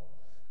all,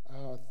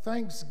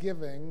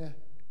 thanksgiving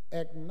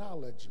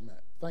acknowledgement.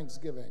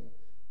 Thanksgiving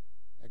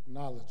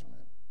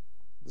acknowledgement.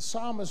 The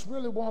psalmist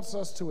really wants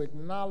us to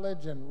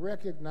acknowledge and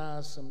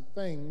recognize some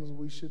things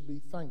we should be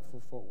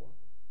thankful for.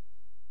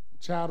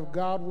 Child of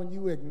God, when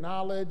you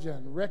acknowledge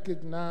and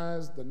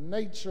recognize the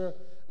nature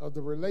of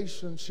the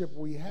relationship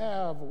we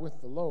have with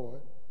the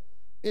Lord,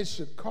 it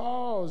should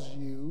cause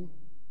you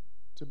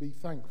to be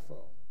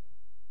thankful.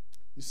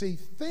 You see,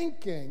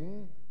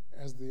 thinking,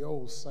 as the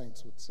old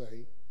saints would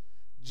say,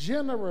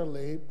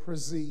 generally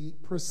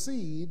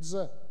precedes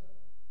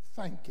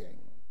thanking.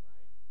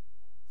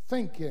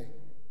 Thinking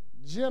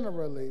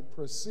generally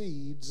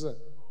precedes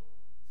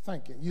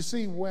thanking. You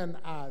see, when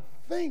I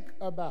think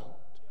about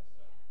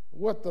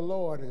what the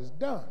Lord has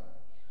done,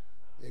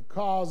 it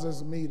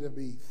causes me to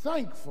be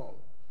thankful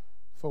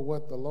for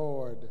what the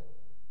Lord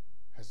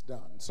has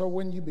done. So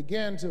when you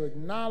begin to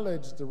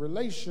acknowledge the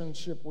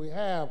relationship we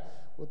have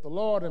with the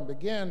Lord and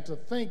begin to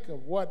think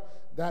of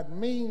what that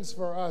means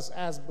for us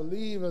as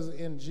believers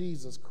in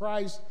Jesus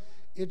Christ,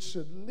 it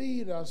should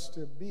lead us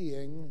to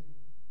being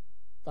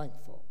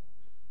thankful.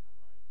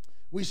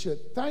 We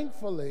should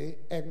thankfully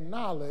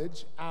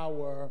acknowledge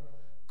our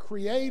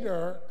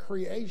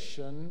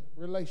creator-creation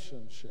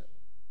relationship.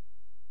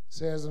 It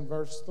says in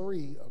verse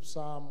 3 of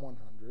Psalm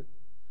 100,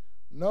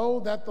 know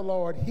that the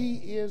Lord, he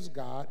is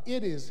God.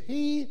 It is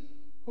he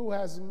who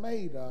has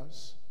made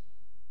us,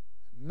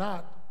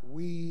 not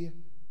we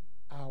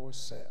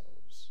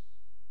ourselves.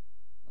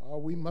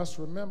 We must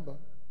remember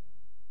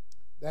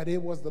that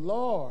it was the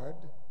Lord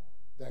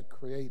that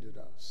created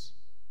us.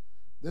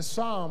 This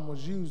psalm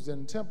was used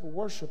in temple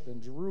worship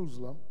in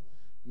Jerusalem,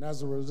 and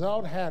as a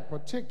result had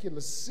particular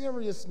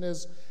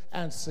seriousness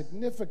and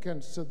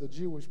significance to the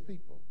Jewish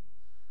people.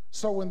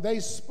 So when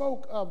they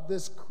spoke of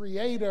this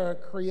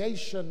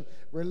creator-creation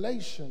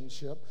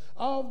relationship,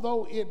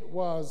 although it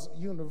was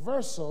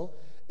universal,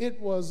 it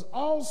was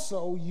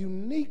also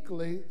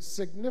uniquely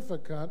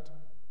significant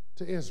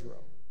to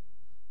Israel.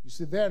 You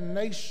see, their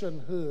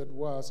nationhood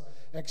was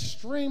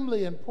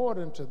extremely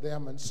important to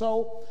them, and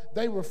so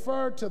they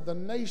referred to the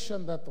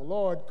nation that the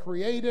Lord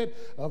created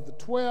of the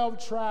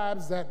 12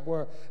 tribes that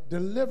were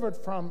delivered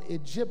from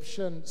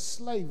Egyptian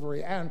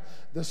slavery. And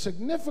the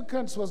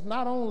significance was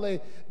not only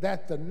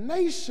that the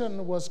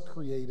nation was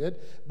created,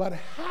 but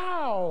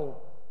how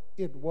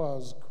it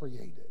was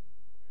created.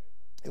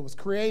 It was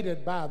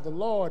created by the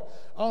Lord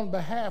on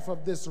behalf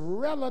of this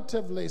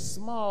relatively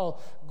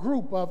small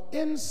group of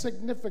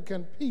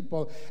insignificant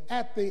people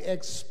at the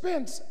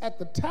expense at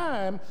the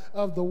time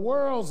of the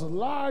world's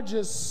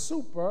largest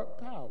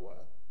superpower.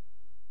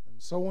 And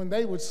so when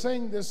they would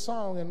sing this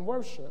song in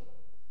worship,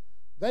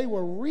 they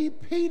were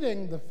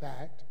repeating the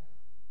fact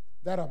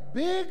that a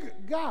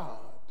big God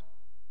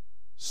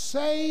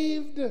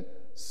saved,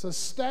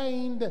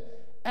 sustained,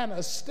 and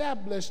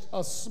established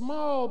a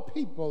small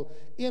people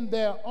in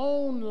their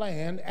own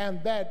land,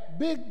 and that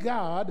big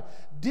God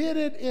did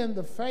it in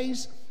the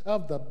face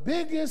of the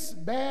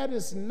biggest,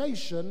 baddest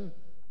nation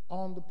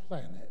on the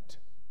planet.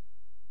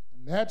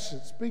 And that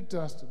should speak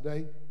to us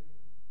today,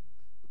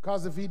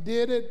 because if he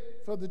did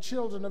it for the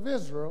children of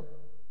Israel,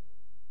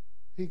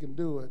 he can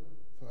do it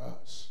for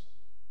us.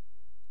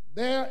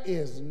 There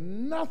is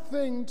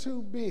nothing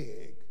too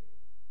big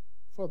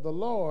for the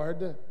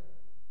Lord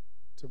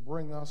to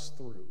bring us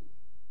through.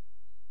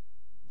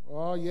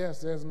 Oh,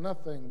 yes, there's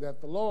nothing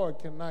that the Lord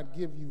cannot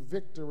give you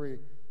victory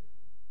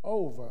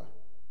over.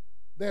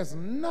 There's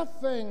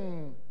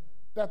nothing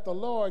that the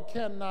Lord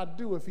cannot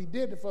do. If he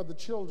did it for the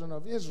children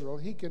of Israel,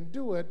 he can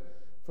do it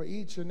for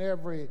each and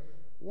every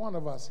one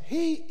of us.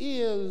 He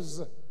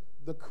is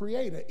the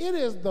creator. It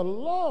is the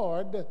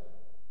Lord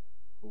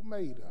who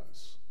made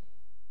us.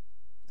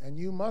 And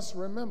you must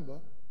remember,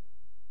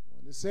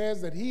 when it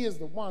says that he is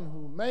the one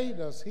who made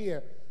us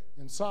here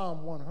in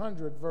Psalm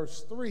 100,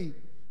 verse 3,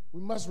 we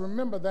must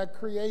remember that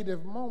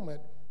creative moment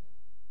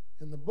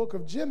in the book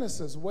of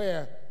Genesis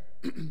where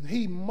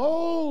he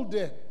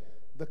molded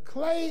the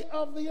clay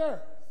of the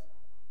earth,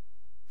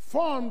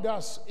 formed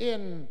us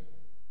in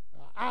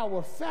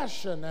our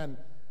fashion, and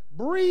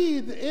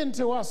breathed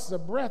into us the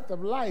breath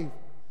of life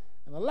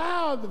and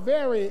allowed the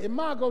very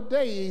imago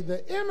Dei,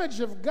 the image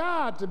of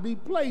God, to be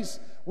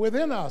placed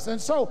within us. And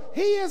so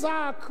he is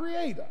our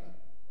creator,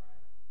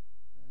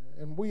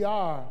 and we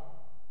are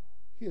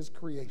his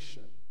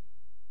creation.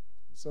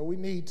 So we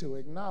need to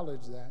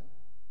acknowledge that.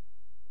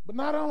 But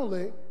not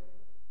only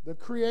the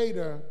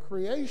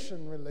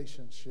creator-creation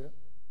relationship,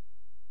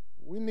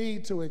 we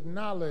need to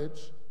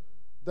acknowledge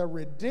the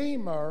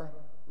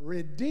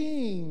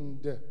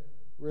Redeemer-redeemed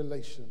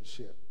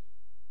relationship.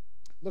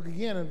 Look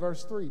again in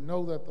verse 3.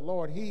 Know that the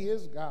Lord, he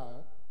is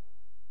God.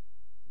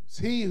 It's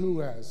he who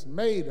has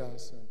made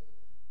us, and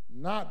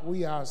not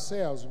we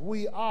ourselves.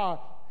 We are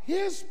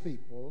his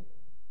people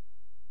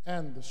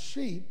and the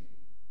sheep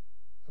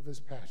of his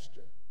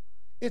pasture.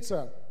 It's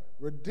a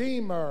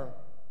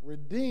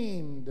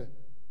Redeemer-redeemed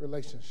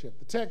relationship.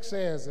 The text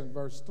says in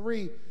verse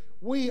 3,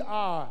 we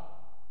are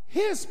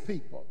his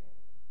people,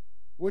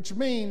 which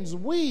means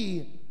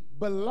we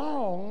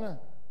belong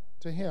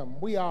to him.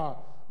 We are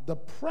the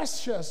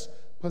precious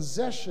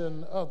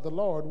possession of the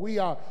Lord. We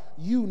are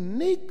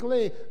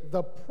uniquely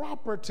the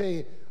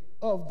property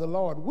of the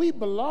Lord. We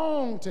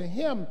belong to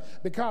him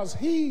because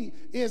he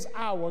is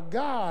our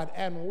God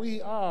and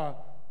we are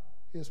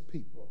his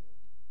people.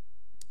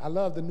 I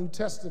love the New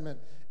Testament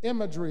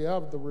imagery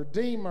of the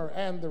Redeemer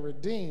and the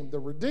redeemed. The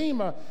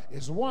Redeemer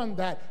is one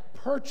that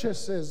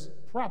purchases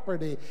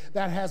property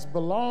that has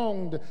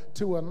belonged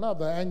to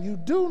another. And you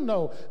do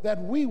know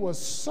that we were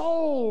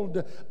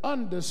sold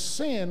under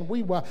sin.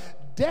 We were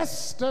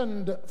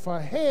destined for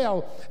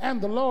hell,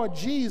 and the Lord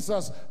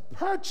Jesus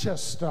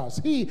purchased us.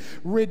 He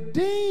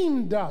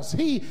redeemed us.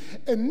 He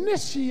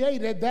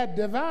initiated that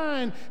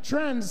divine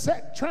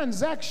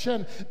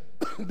transaction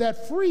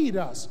that freed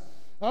us.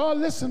 Oh,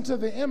 listen to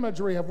the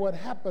imagery of what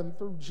happened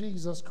through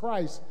Jesus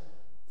Christ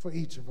for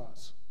each of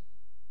us.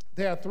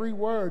 There are three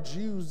words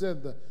used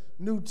in the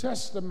New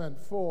Testament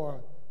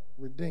for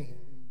redeemed.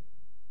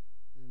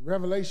 In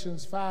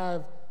Revelations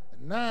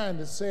 5:9,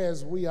 it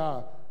says we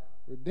are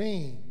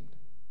redeemed.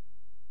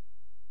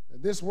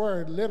 This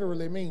word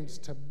literally means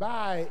to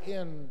buy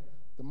in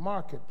the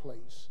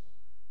marketplace.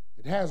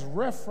 It has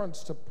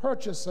reference to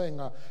purchasing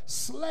a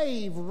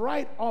slave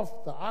right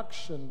off the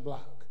auction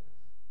block.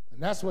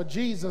 And that's what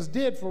Jesus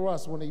did for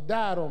us when he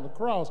died on the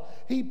cross.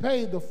 He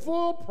paid the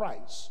full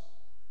price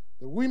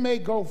that we may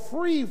go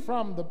free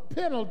from the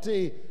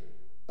penalty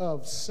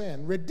of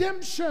sin.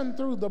 Redemption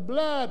through the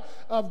blood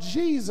of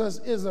Jesus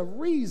is a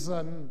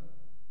reason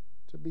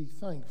to be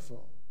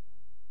thankful.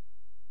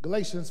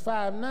 Galatians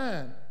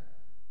 5:9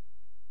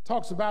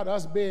 talks about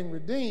us being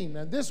redeemed.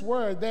 And this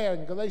word there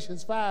in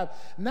Galatians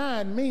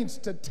 5:9 means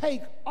to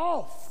take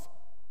off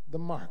the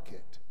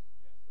market.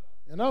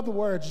 In other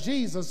words,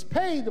 Jesus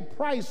paid the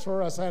price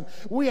for us, and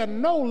we are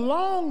no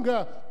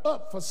longer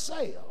up for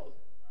sale.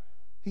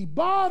 He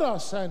bought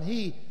us, and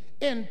he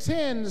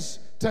intends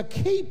to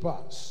keep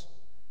us.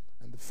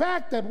 And the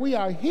fact that we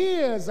are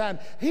his and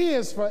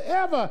his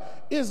forever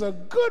is a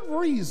good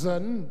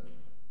reason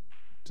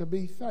to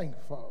be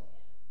thankful.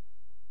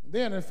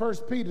 Then in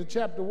 1 Peter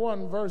chapter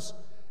 1, verse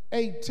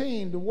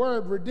 18, the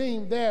word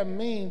redeemed there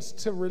means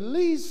to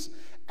release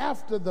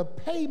after the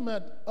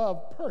payment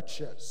of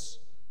purchase.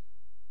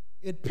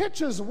 It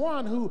pictures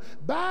one who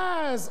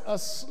buys a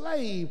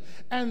slave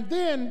and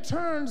then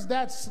turns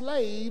that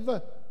slave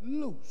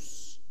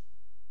loose.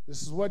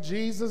 This is what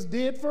Jesus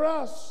did for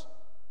us.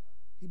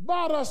 He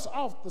bought us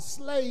off the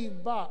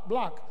slave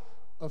block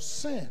of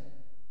sin.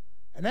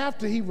 And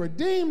after he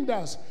redeemed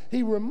us,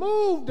 he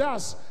removed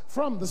us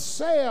from the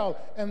sale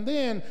and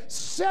then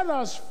set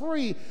us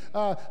free,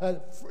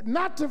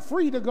 not to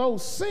free to go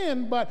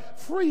sin, but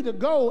free to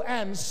go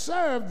and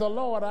serve the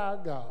Lord our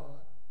God.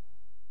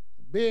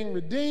 Being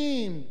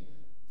redeemed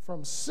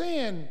from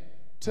sin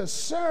to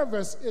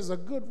service is a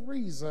good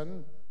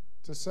reason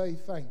to say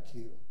thank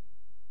you.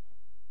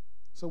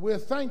 So we're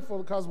thankful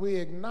because we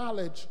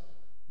acknowledge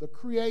the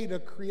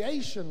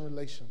creator-creation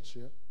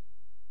relationship,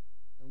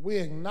 and we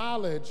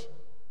acknowledge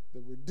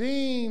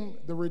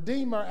the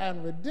Redeemer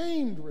and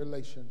redeemed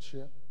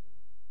relationship,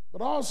 but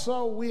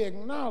also we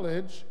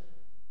acknowledge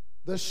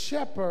the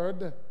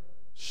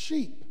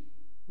shepherd-sheep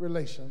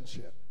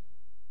relationship.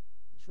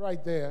 It's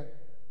right there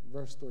in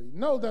verse 3.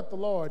 Know that the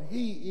Lord,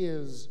 he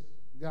is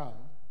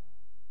God.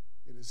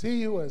 It is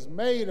he who has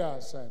made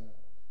us and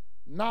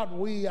not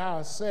we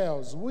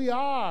ourselves. We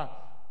are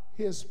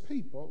his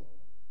people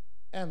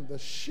and the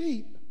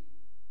sheep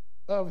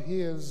of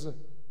his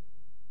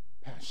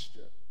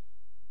pasture.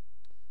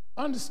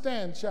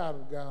 Understand,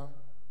 child of God,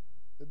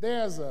 that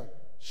there's a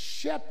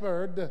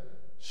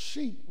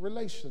shepherd-sheep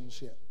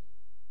relationship.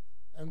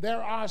 And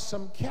there are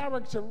some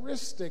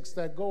characteristics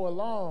that go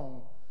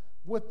along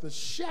with the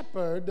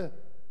shepherd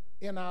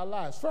in our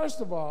lives. First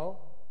of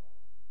all,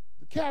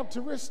 the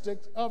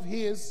characteristics of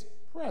his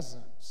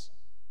presence,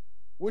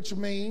 which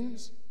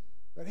means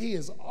that he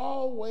is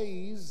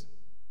always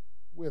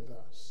with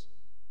us.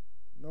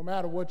 No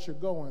matter what you're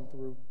going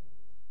through,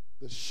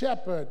 the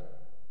shepherd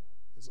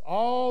is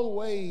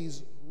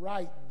always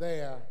right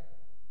there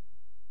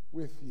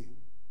with you.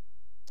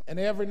 And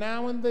every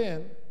now and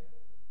then,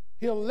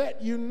 he'll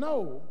let you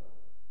know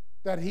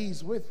that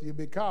he's with you,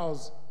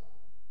 because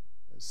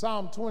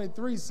Psalm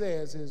 23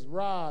 says his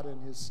rod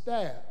and his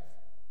staff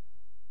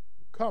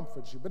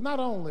comfort you. But not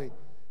only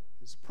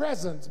his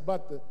presence,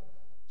 but the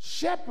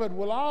shepherd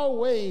will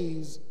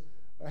always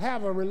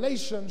have a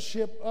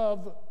relationship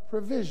of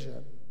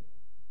provision.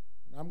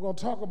 And I'm going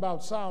to talk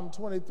about Psalm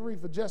 23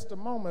 for just a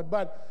moment,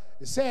 but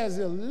it says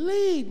he'll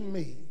lead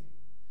me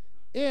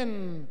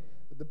in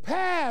the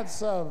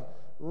paths of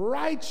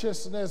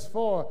righteousness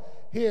for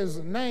his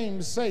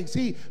name's sakes.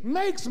 He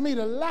makes me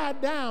to lie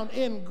down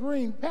in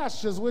green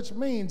pastures, which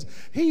means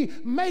he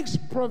makes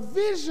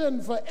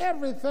provision for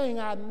everything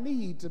I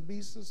need to be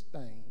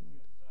sustained.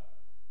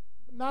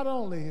 Not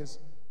only his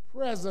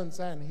presence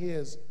and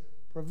his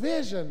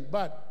provision,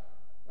 but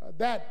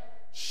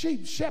that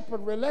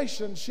sheep-shepherd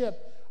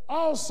relationship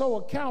also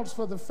accounts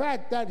for the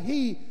fact that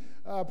he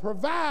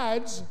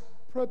provides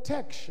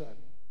protection.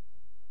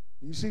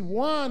 You see,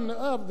 one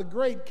of the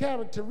great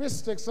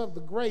characteristics of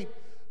the great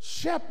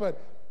shepherd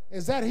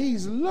is that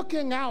he's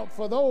looking out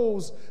for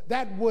those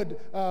that would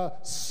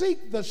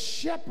seek the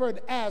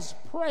shepherd as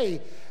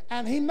prey.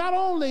 And he not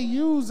only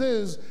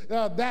uses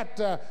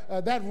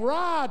that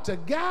rod to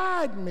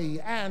guide me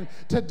and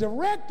to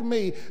direct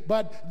me,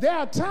 but there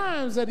are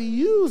times that he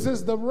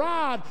uses the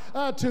rod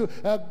to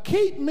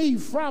keep me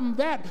from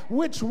that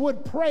which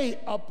would prey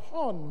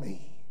upon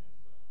me.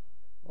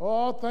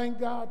 Oh, thank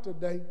God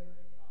today,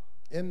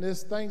 in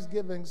this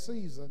Thanksgiving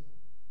season,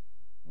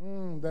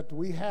 that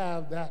we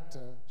have that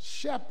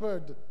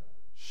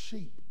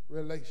shepherd-sheep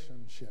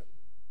relationship.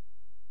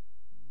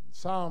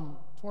 Psalm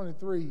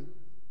 23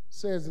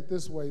 says it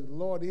this way: the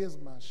Lord is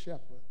my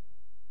shepherd,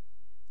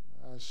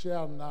 I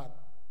shall not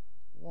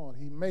want.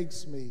 He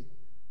makes me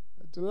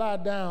to lie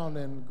down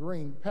in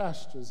green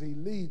pastures. He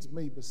leads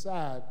me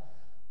beside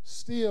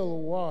still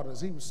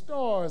waters. He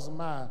restores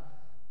my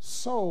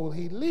soul.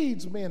 He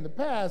leads me in the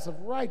paths of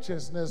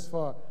righteousness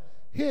for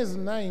his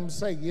name's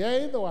sake.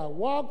 Yea, though I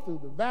walk through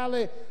the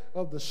valley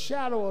of the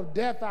shadow of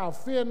death, I'll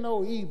fear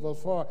no evil,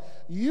 for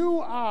you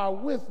are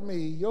with me.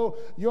 Your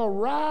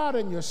rod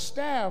and your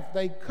staff,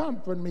 they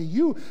comfort me.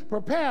 You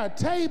prepare a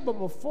table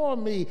before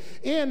me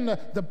in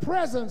the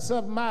presence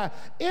of my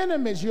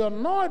enemies. You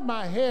anoint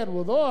my head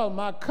with oil.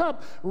 My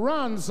cup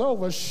runs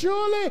over.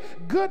 Surely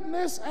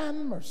goodness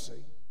and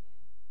mercy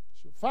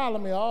shall follow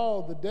me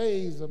all the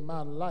days of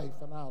my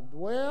life, and I'll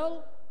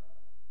dwell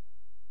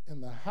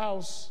in the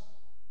house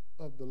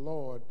of the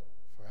Lord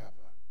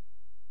forever.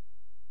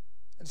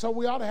 And so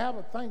we ought to have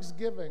a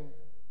thanksgiving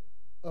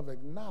of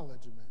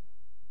acknowledgement,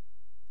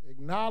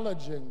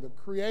 acknowledging the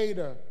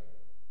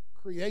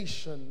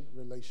creator-creation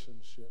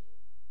relationship,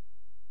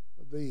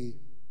 the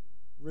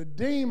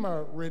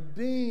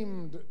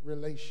redeemer-redeemed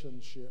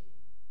relationship,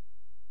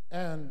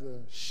 and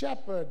the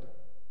shepherd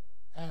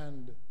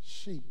and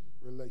sheep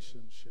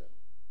relationship.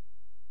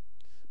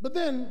 But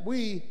then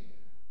we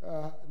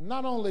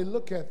not only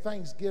look at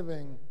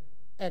thanksgiving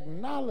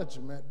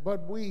acknowledgement,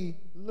 but we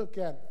look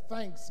at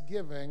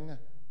thanksgiving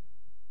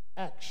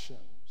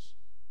actions.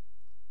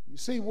 You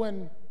see,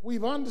 when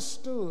we've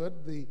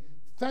understood the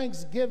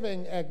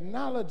thanksgiving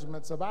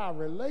acknowledgments of our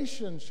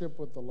relationship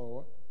with the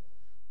Lord,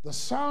 the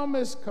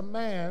psalmist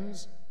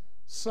commands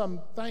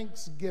some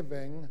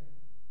thanksgiving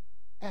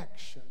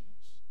actions.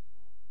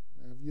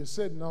 Now, if you're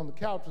sitting on the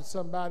couch with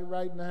somebody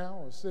right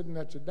now, or sitting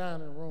at your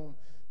dining room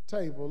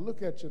table,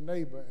 look at your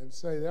neighbor and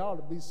say, there ought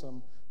to be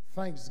some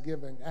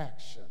thanksgiving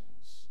actions.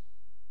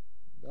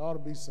 There ought to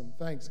be some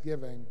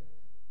thanksgiving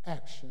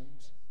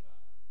actions.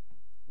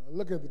 Now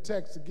look at the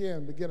text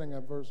again, beginning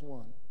at verse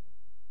 1.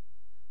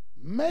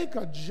 Make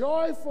a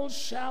joyful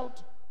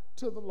shout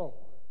to the Lord,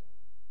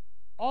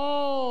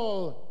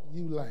 all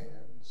you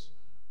lands.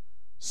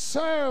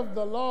 Serve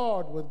the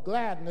Lord with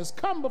gladness.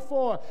 Come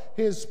before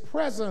his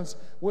presence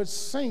with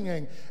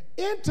singing.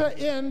 Enter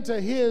into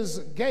his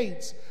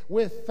gates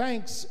with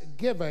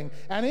thanksgiving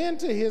and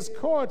into his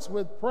courts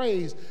with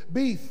praise.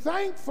 Be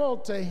thankful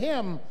to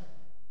him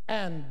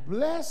and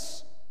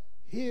bless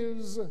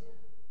his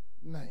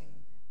name.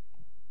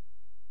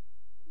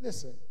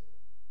 Listen,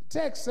 the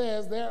text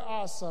says there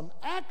are some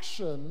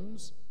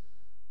actions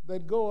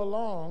that go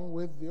along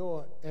with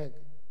your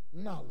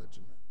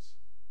acknowledgments.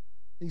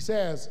 He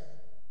says,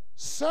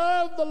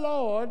 serve the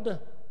Lord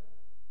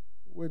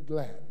with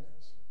gladness.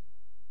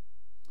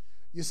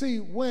 You see,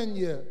 when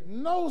you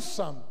know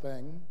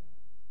something,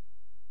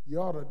 you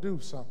ought to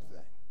do something.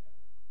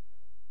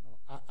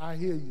 I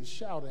hear you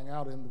shouting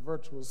out in the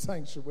virtual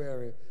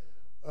sanctuary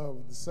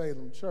of the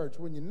Salem Church.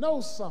 When you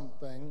know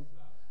something,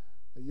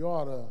 you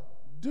ought to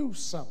do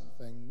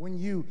something. When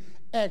you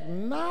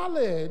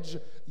acknowledge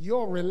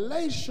your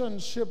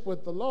relationship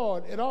with the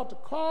Lord, it ought to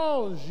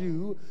cause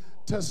you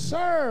to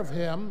serve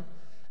him,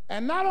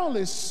 and not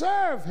only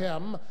serve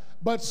him,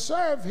 but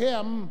serve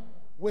him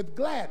with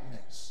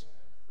gladness.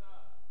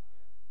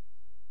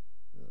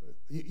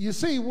 You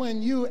see,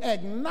 when you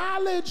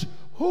acknowledge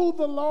who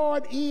the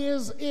Lord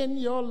is in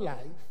your life,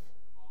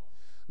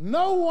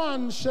 no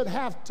one should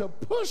have to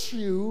push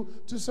you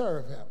to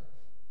serve him.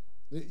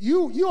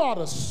 You ought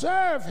to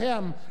serve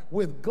him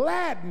with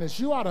gladness.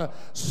 You ought to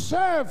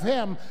serve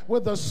him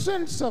with a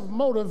sense of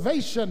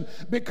motivation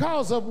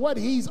because of what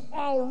he's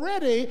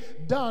already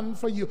done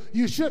for you.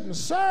 You shouldn't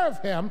serve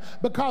him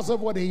because of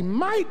what he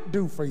might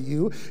do for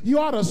you. You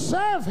ought to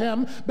serve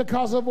him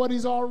because of what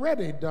he's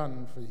already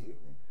done for you.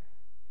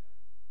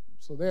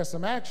 So there's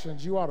some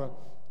actions. You ought to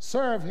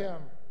serve him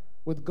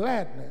with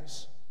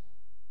gladness.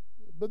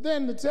 But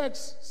then the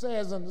text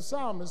says, and the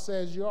psalmist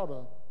says, you ought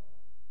to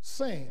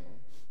sing.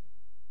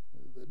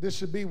 This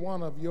should be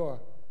one of your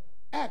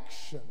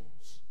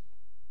actions.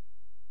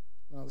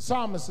 Now, the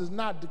psalmist is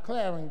not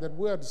declaring that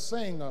we're to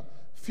sing a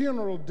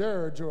funeral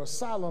dirge or a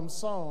solemn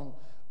song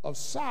of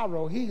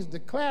sorrow. He's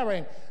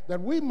declaring that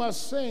we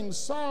must sing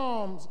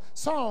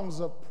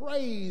songs of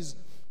praise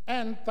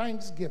and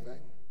thanksgiving.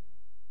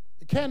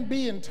 It can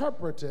be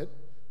interpreted,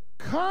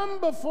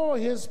 come before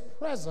his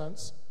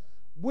presence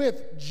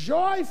with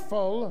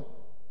joyful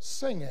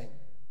singing.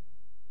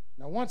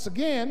 Now, once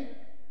again,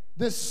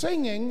 this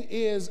singing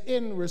is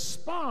in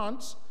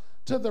response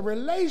to the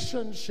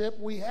relationship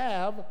we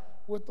have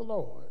with the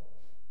Lord.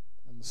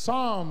 And the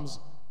Psalms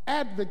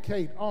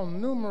advocate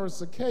on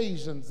numerous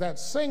occasions that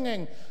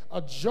singing a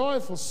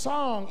joyful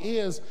song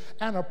is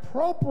an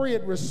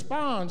appropriate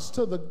response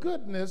to the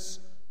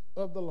goodness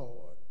of the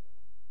Lord.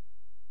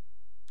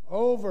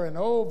 Over and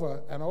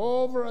over and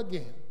over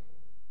again,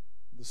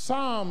 the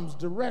Psalms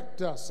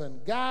direct us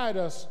and guide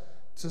us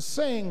to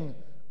sing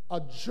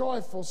a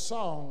joyful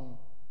song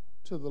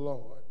to the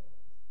Lord.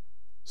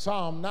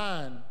 Psalm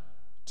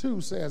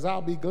 9:2 says,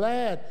 I'll be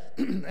glad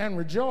and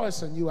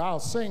rejoice in you. I'll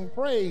sing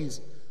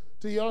praise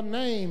to your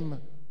name,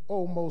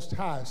 O Most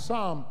High.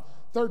 Psalm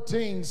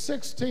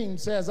 13:16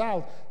 says,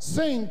 I'll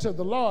sing to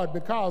the Lord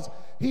because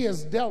he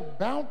has dealt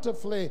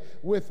bountifully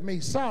with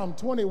me. Psalm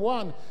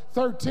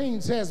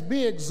 21:13 says,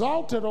 be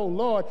exalted, O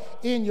Lord,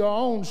 in your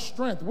own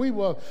strength. We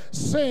will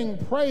sing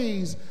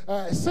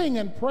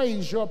and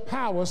praise your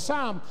power.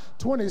 Psalm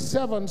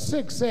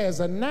 27:6 says,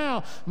 and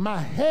now my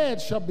head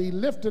shall be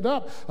lifted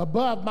up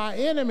above my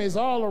enemies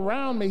all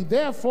around me.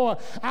 Therefore,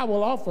 I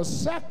will offer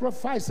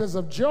sacrifices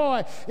of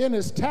joy in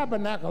his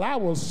tabernacle. I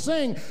will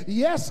sing.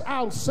 Yes,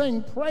 I'll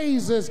sing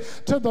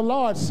praises to the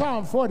Lord.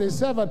 Psalm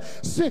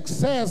 47:6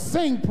 says,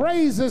 sing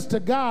praises to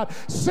God.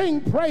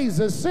 Sing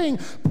praises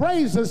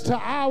to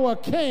our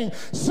King.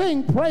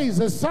 Sing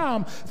praises.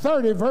 Psalm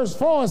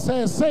 30:4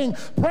 says, sing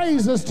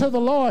praises to the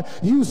Lord,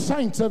 you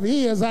saints of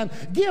his, and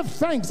give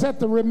thanks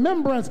at the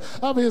remembrance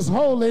of his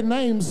holy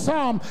name.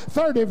 Psalm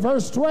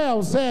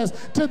 30:12 says,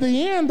 to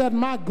the end that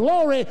my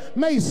glory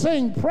may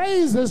sing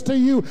praises to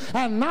you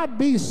and not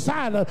be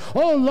silent.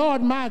 Oh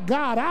Lord my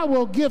God, I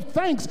will give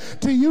thanks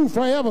to you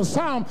forever.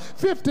 Psalm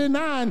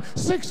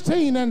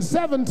 59:16 and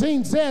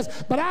 17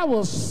 says, but I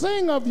will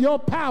sing of your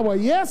power.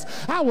 Yes,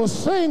 I will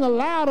sing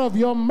aloud of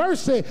your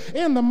mercy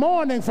in the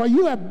morning, for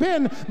you have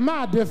been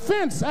my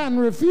defense and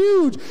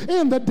refuge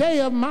in the day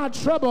of my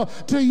trouble.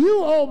 To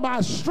you, O my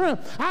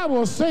strength, I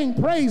will sing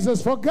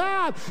praises, for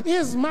God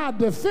is my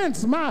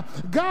defense, my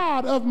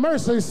God of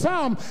mercy.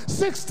 Psalm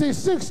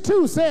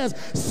 66:2 says,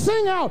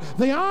 sing out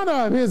the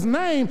honor of his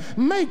name,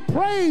 make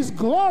praise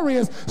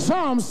glorious.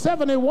 Psalm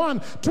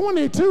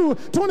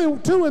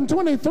 71:22 and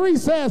 23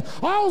 says,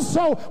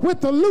 also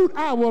with the lute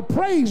I will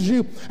praise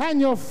you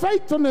and your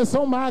faithfulness,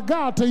 O my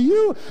God. To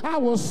you I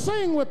will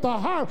sing with the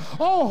harp,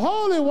 O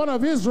Holy One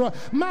of Israel.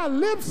 My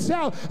lips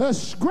shall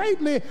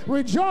greatly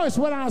rejoice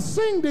when I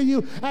sing to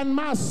you, and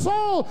my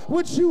soul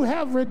which you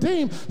have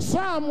redeemed.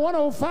 Psalm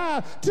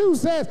 105:2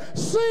 says,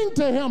 sing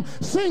to him,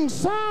 sing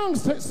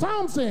psalms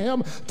to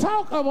him,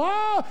 talk of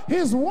all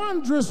his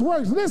wondrous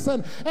works.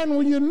 Listen, and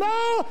when you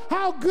know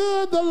how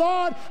good the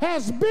Lord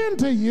has been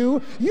to you,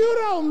 you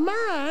don't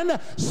mind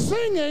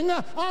singing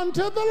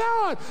unto the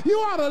Lord. You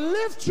ought to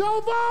lift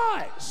your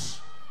voice.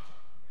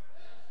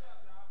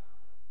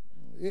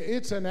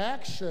 It's an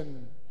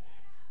action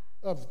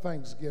of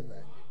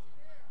thanksgiving.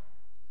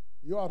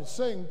 You ought to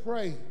sing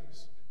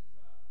praise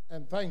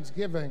and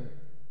thanksgiving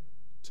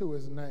to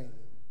his name.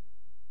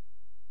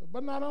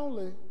 But not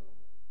only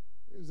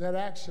is that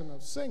action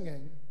of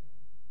singing,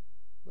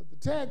 but the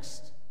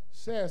text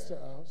says to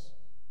us,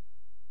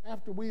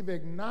 after we've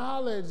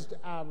acknowledged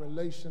our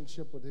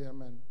relationship with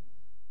him and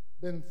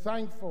been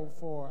thankful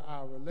for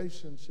our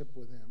relationship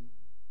with him,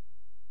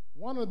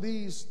 one of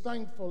these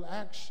thankful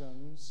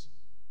actions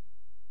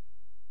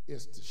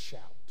is to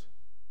shout.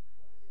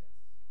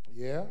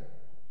 Yeah?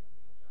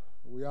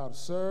 We ought to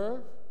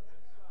serve.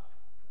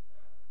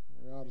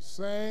 We ought to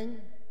sing.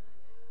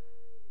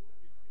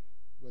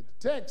 But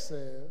the text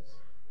says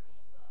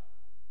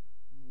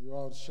you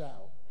ought to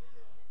shout.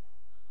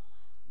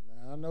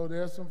 Now, I know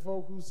there's some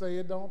folk who say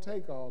it don't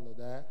take all of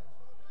that.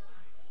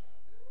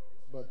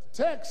 But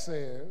the text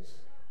says,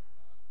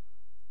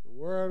 the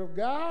Word of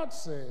God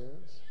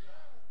says,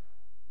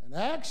 an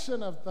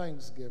action of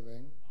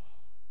thanksgiving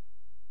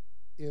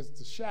is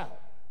to shout.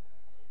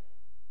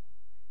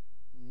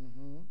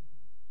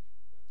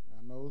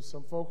 I know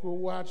some folk who are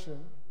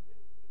watching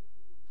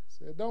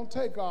said, don't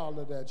take all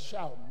of that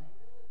shouting.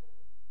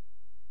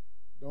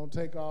 Don't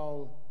take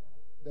all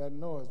that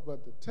noise.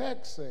 But the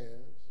text says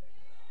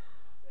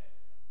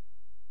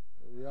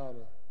that we ought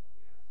to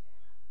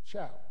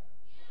shout.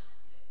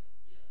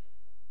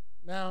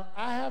 Now,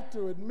 I have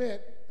to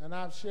admit, and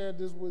I've shared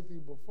this with you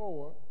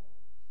before,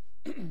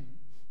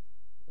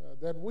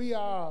 that we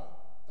are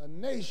a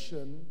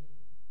nation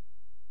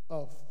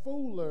of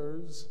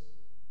foolers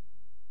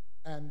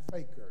and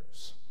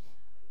fakers.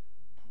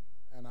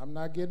 And I'm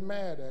not getting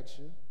mad at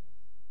you,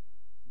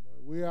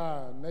 but we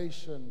are a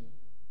nation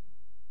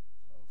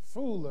of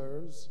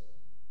foolers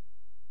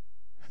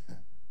and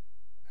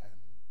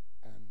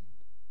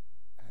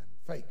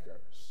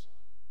fakers.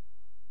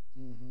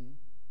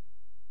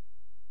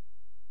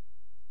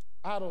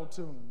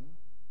 Auto-tune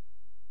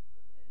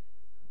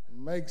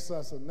makes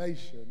us a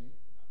nation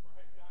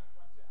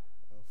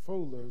of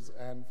foolers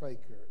and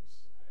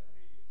fakers.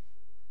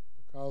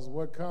 Because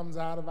what comes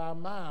out of our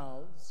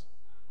mouths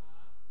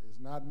is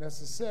not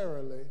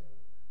necessarily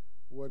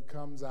what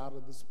comes out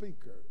of the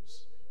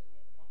speakers.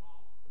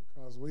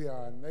 Because we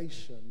are a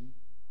nation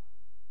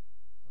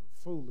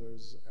of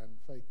foolers and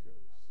fakers.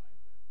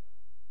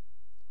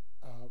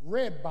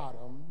 Red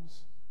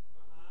bottoms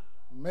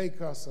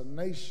make us a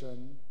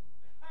nation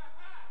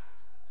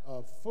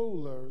of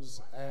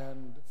foolers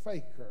and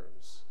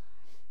fakers,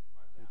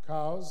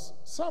 because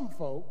some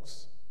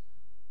folks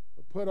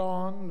put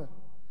on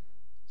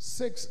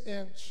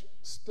 6-inch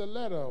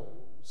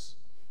stilettos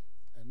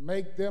and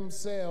make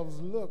themselves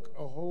look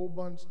a whole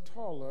bunch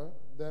taller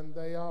than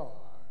they are.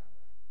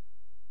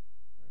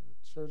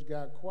 The church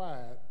got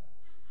quiet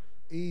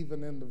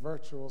even in the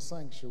virtual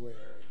sanctuary,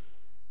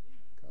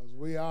 because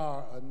we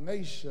are a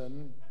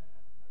nation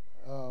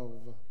of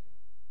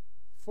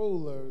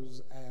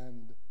foolers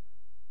and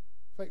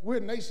we're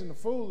a nation of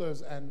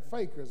foolers and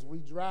fakers. We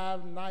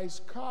drive nice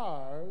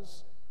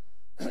cars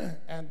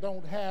and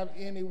don't have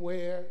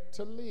anywhere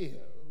to live,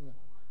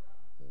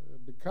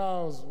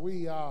 because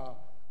we are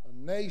a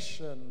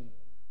nation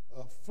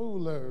of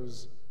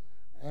foolers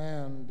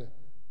and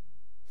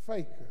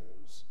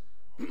fakers.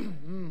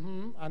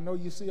 I know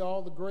you see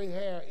all the gray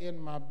hair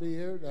in my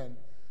beard, and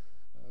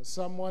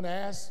someone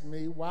asked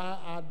me why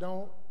I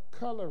don't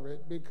color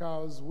it,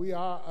 because we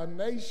are a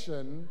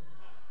nation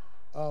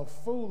of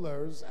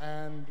foolers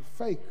and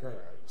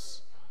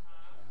fakers.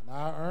 And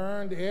I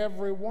earned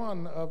every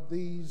one of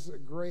these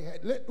gray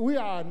hairs. We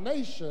are a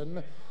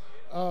nation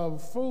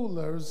of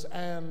foolers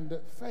and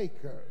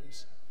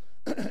fakers.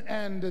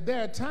 And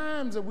there are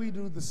times that we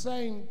do the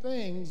same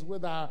things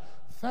with our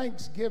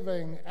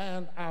thanksgiving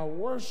and our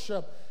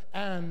worship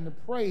and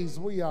praise.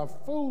 We are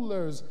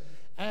foolers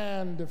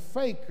and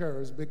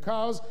fakers,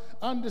 because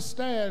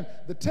understand,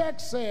 the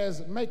text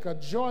says, make a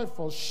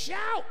joyful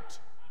shout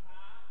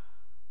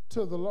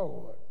to the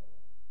Lord.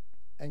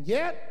 And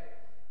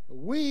yet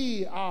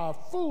we are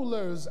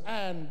foolers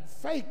and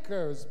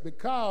fakers,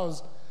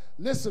 because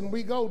listen,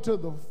 we go to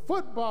the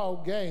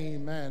football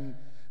game and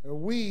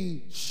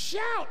we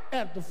shout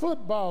at the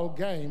football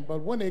game, but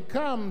when it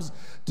comes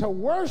to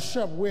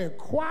worship, we're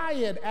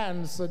quiet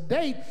and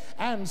sedate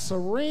and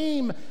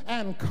serene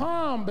and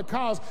calm,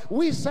 because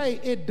we say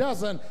it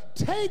doesn't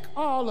take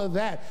all of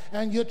that,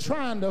 and you're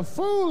trying to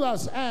fool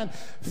us and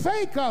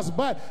fake us.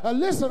 But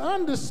listen,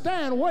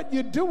 understand what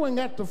you're doing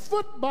at the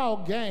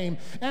football game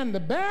and the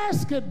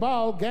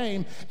basketball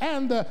game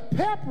and the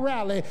pep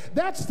rally.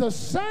 That's the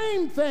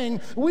same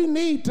thing we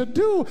need to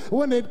do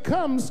when it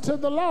comes to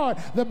the Lord.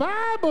 The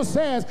Bible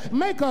says,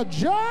 make a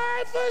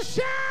joyful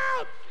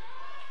shout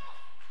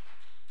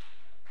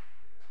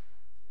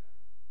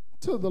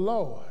to the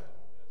Lord.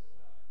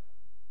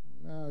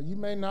 Now, you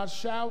may not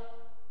shout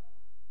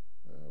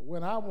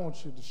when I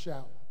want you to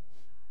shout,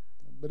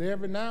 but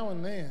every now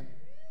and then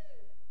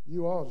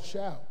you ought to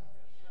shout.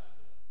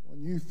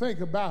 When you think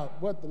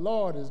about what the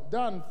Lord has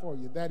done for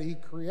you, that He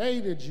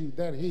created you,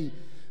 that He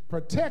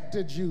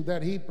protected you,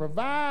 that He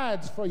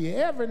provides for you,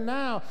 every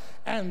now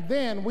and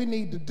then we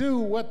need to do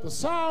what the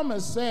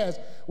psalmist says.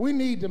 We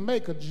need to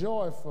make a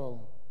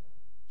joyful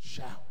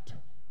shout.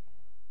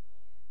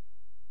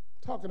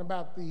 Talking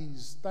about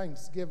these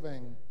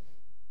Thanksgiving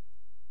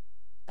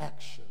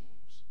actions.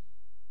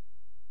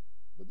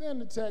 But then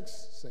the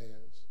text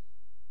says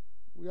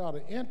we ought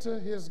to enter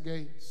His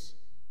gates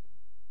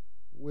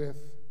with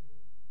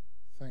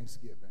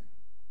thanksgiving.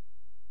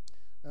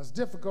 Now, it's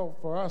difficult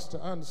for us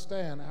to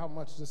understand how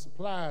much this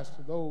applies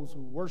to those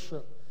who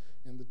worship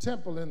in the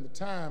temple in the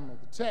time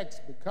of the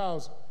text,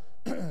 because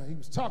he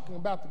was talking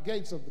about the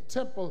gates of the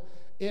temple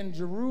in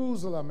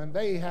Jerusalem, and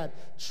they had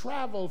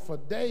traveled for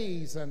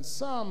days and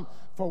some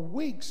for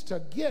weeks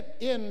to get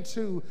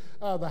into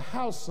the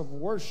house of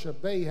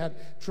worship. They had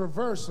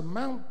traversed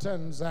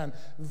mountains and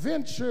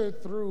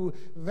ventured through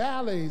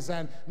valleys,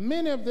 and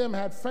many of them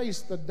had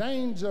faced the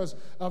dangers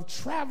of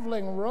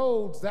traveling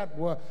roads that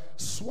were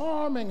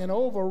swarming and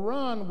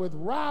overrun with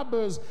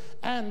robbers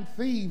and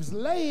thieves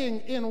laying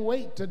in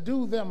wait to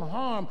do them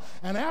harm.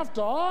 And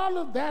after all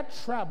of that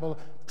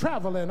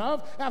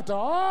after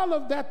all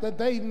of that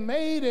they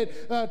made made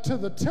it to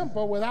the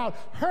temple without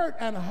hurt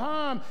and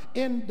harm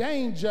and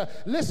danger.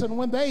 Listen,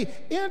 when they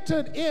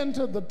entered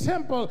into the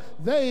temple,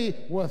 they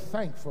were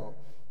thankful.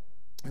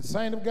 And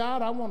saint of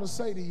God, I want to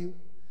say to you,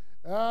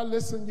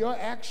 listen, your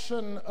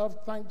action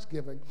of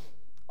thanksgiving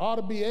ought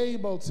to be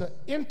able to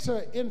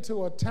enter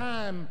into a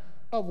time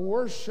of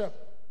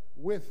worship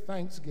with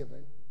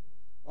thanksgiving.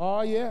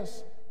 Oh,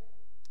 yes.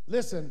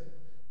 Listen,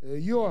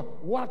 you're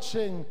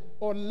watching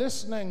or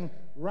listening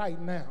right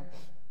now,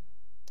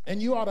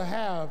 and you ought to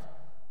have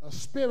a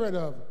spirit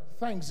of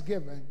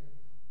thanksgiving.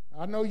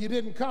 I know you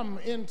didn't come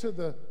into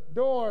the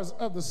doors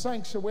of the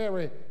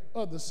sanctuary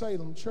of the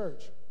Salem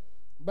Church,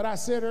 but I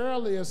said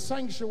earlier,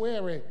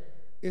 sanctuary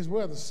is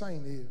where the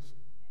saint is.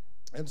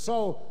 And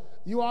so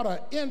you ought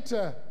to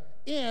enter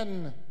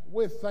in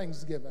with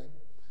thanksgiving.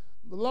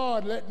 The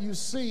Lord let you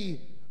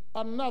see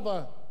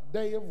another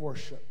day of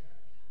worship.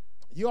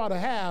 You ought to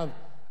have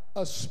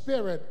a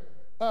spirit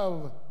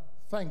of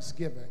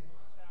thanksgiving.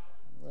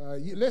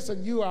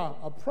 Listen, you are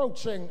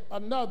approaching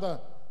another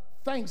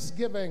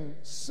Thanksgiving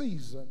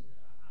season.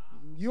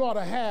 You ought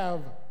to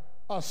have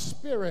a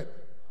spirit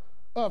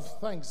of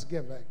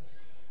thanksgiving.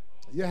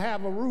 You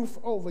have a roof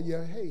over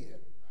your head.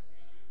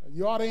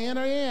 You ought to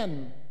enter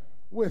in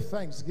with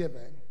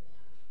thanksgiving.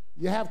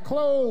 You have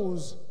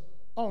clothes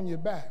on your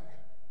back.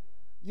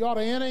 You ought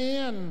to enter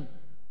in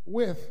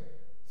with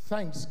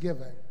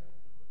thanksgiving.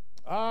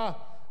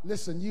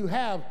 Listen, you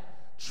have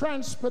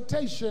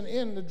transportation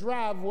in the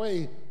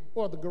driveway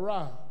or the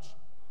garage.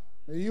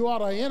 You ought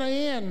to enter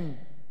in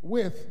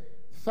with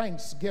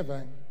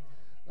thanksgiving.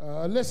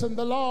 Listen,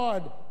 the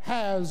Lord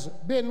has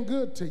been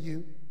good to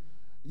you.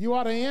 You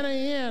ought to enter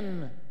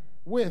in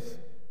with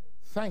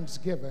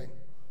thanksgiving.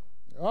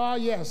 Oh,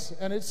 yes,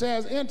 and it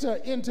says, enter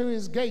into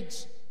his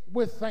gates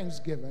with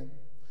thanksgiving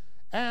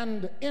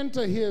and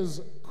enter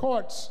his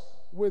courts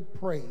with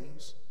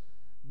praise.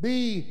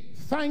 Be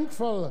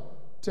thankful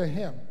to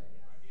him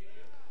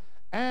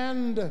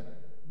and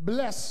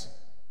bless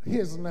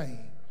his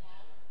name.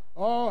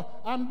 Oh,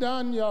 I'm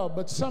done, y'all,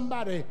 but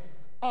somebody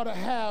ought to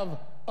have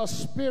a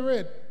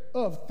spirit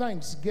of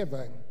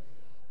thanksgiving.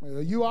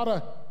 You ought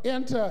to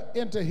enter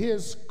into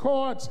his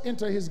courts,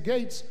 into his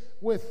gates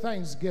with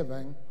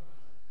thanksgiving.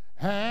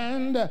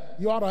 And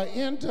you ought to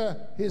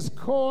enter his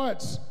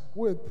courts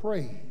with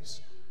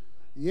praise.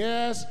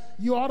 Yes,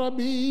 you ought to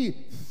be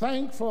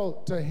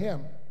thankful to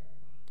him.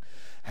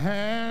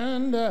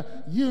 And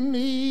you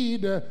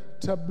need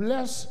to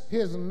bless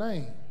his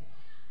name.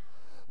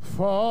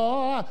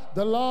 For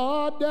the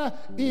Lord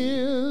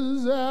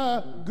is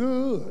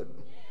good,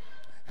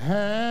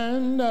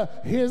 and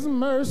his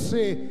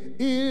mercy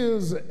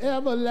is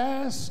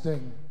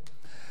everlasting,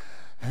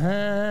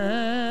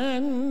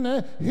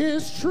 and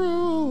his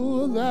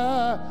truth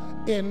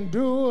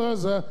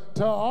endures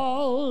to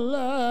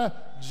all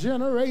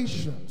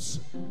generations.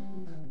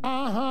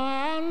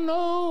 I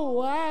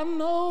know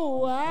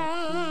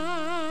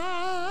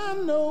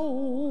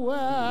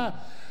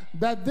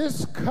that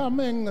this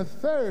coming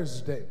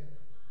Thursday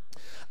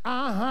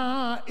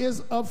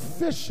is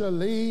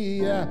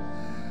officially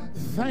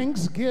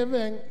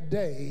Thanksgiving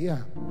Day.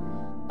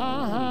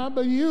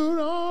 But you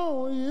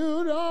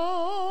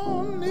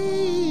don't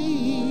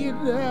need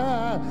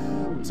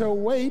to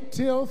wait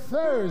till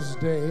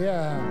Thursday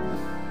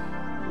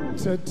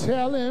to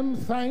tell him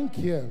thank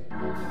you.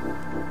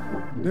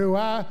 Do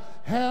I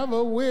have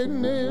a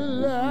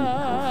witness?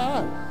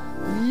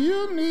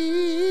 You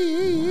need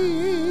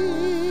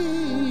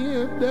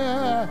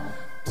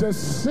to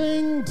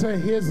sing to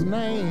his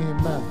name.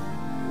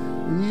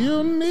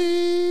 You need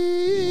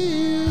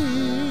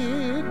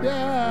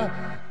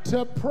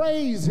to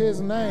praise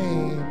his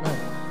name.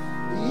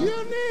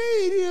 You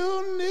need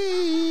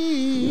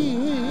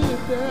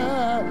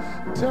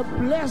to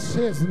bless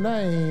his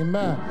name.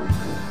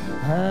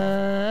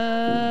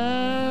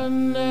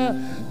 And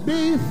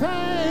be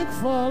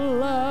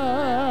thankful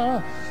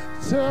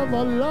to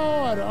the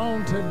Lord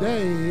on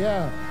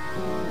today.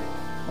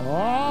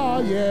 Oh,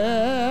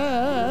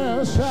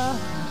 yes. I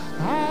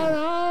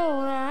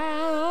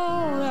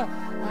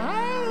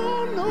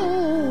don't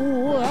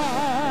know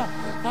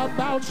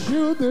about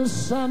you this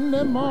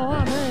Sunday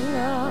morning,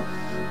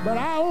 but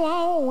I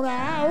won't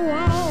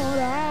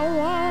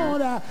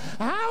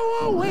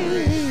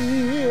wait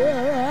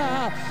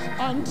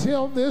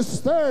until this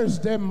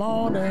Thursday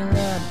morning.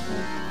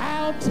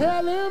 I'll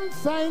tell him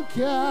thank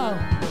you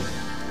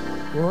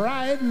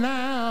right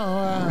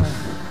now.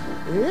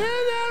 Is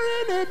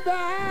there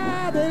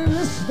anybody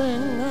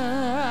listening?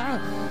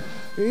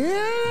 Is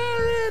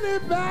there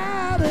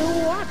anybody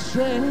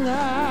watching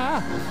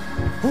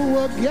who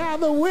will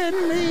gather with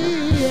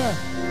me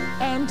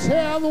and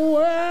tell the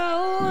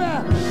world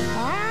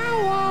I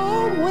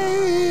won't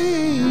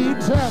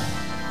wait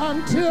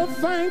until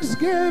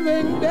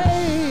Thanksgiving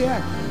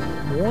Day?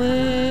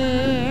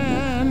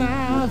 When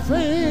I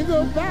think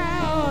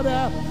about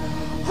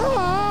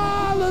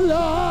all the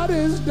Lord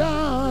has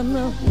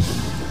done,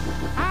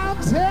 I'll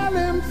tell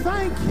him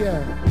thank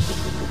you.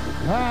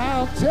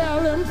 I'll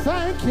tell him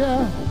thank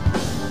you.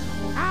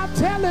 I'll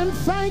tell him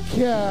thank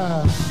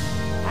you.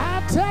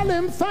 I tell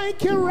him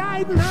thank you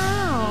right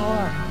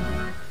now.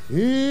 Is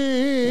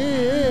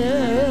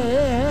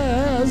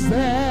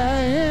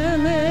there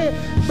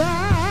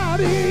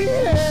anybody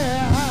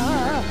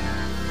here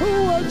who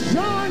will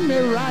join me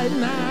right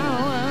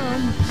now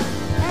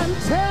and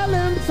tell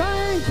him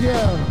thank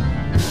you?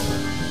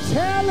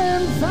 Tell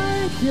him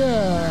thank you.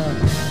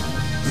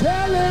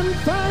 Tell him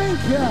thank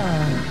you.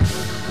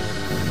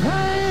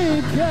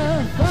 Thank you,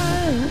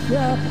 thank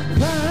you,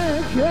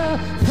 thank you,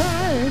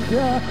 thank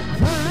you,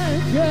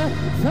 thank you,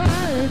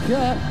 thank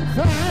you,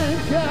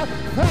 thank you,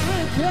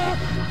 thank you.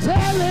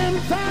 Tell him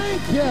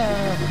thank you.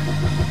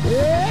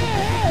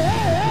 Yeah,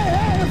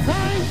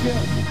 thank you.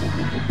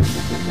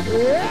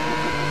 Yeah,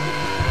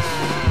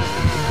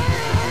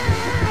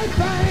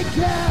 thank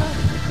you.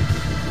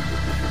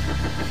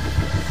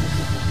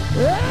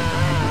 Yeah,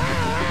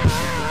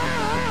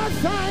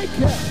 thank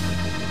you.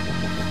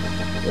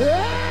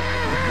 Yeah.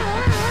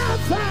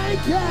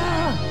 Thank you.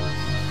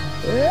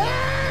 Yeah.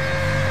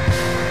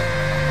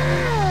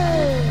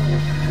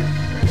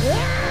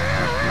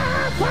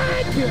 Yeah,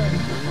 thank you.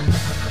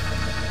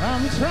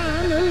 I'm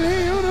trying to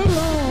leave it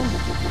alone,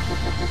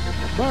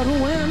 but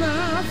when I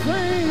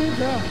think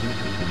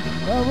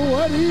of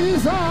what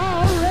he's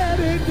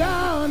already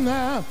done,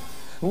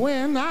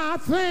 when I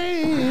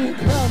think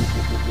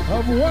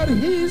of what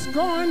he's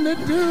going to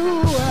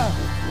do,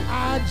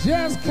 I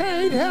just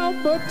can't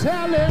help but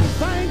tell him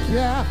thank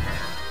you.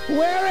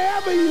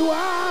 Wherever you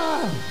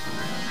are,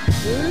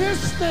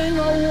 listening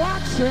or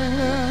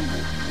watching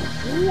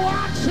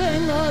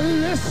or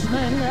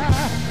listening,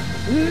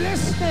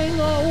 listening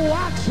or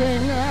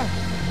watching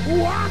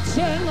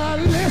or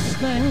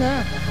listening,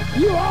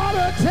 you ought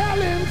to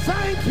tell him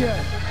thank you.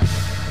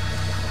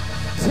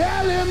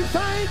 Tell him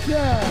thank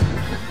you.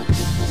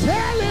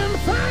 Tell him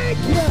thank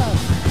you.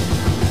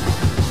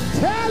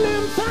 Tell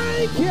him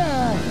thank you.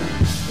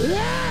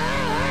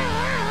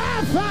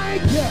 Yeah,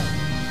 thank you.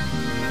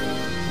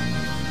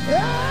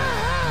 Yeah,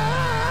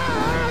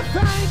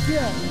 thank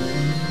you.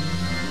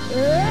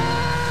 Yeah,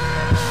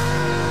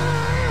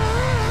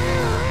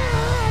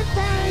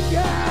 thank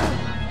you.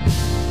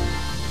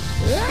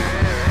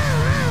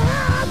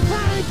 Yeah,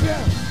 thank you.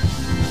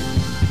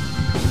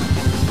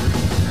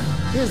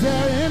 Is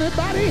there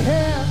anybody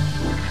here?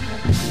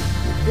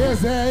 Is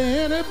there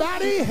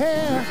anybody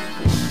here?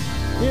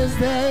 Is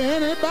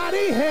there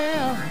anybody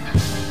here?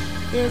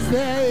 Is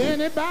there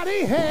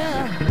anybody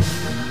here?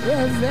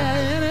 Is there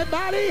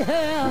anybody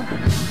here?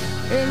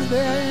 Is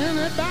there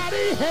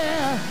anybody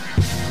here?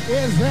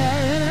 Is there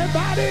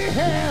anybody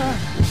here?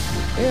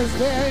 Is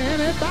there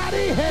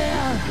anybody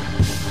here?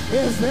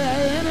 Is there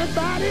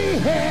anybody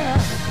here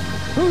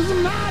who's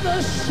not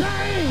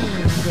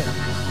ashamed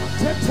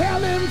to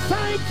tell him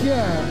thank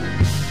you?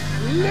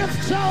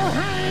 Lift your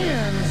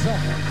hands.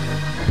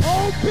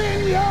 Open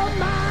your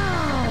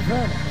mouth.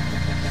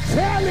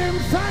 Tell him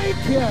thank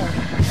you.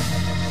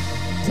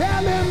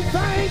 Tell him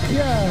thank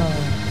you.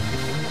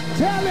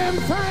 Tell him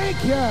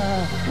thank you.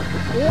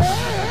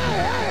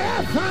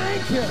 Yeah,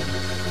 thank you.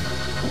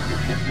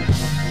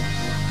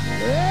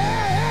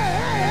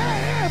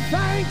 Yeah,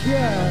 thank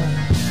you.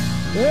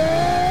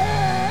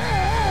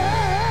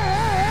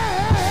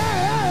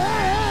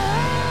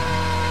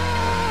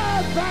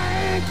 Yeah,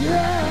 thank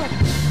you.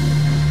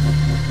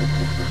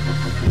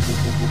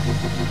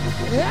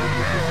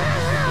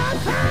 Yeah,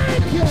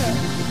 thank you.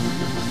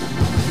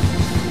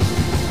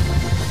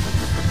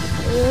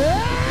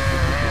 Yeah.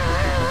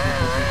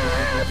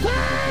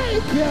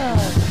 Thank you.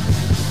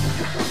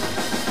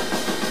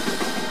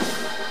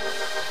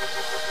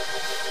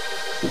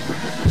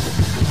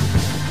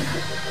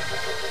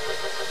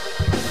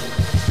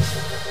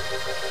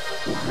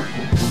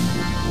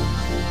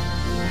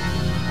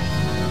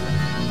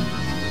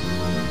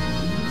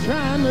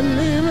 Trying to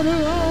leave it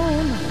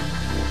alone.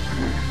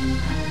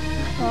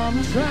 I'm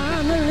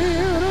trying to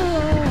leave it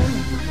alone.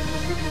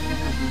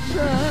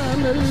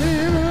 Trying to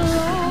leave it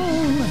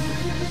alone.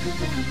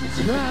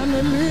 Trying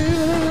to leave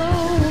it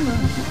alone.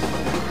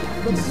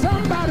 But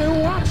somebody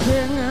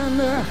watching and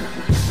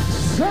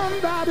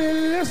somebody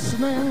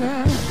listening,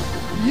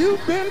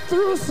 you've been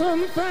through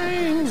some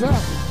things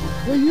that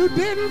you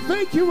didn't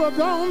think you were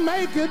going to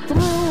make it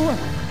through.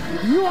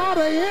 You ought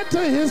to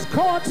enter his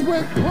courts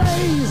with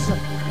praise.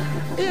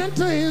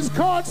 Enter his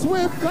courts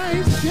with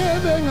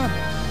thanksgiving.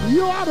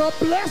 You ought to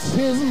bless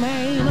his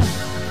name.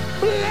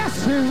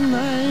 Bless his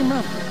name.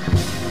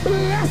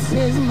 Bless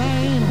his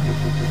name.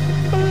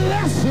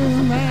 Bless his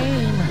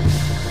name.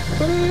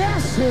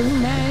 Bless his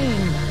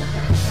name.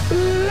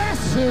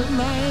 Bless his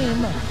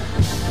name.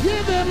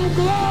 Give him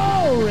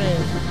glory.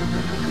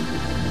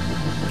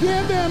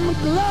 Give him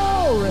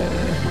glory.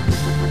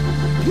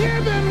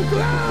 Give him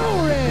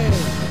glory.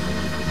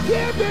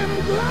 Give him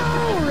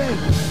glory.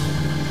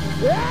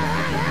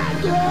 Yeah,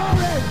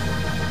 glory.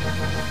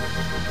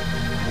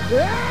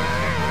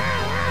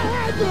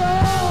 Yeah,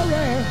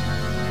 glory.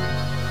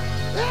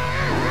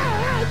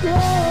 Yeah,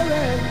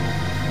 glory.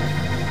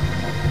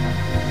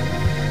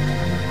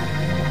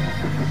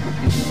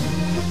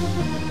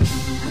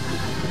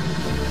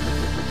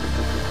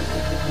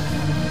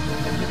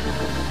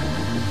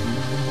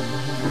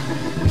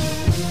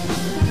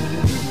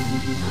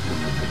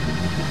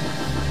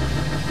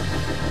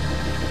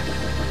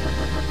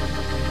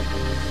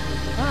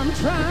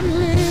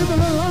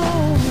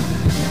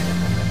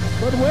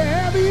 But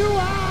wherever you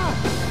are,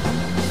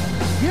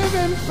 give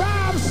him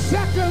 5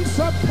 seconds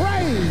of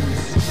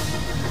praise,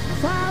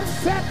 5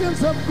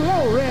 seconds of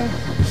glory,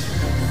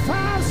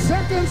 5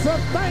 seconds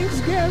of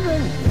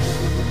thanksgiving.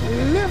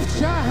 Lift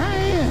your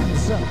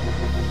hands.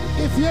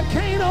 If you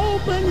can't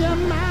open your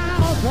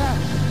mouth,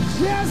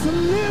 just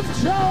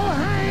lift your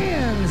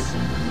hands.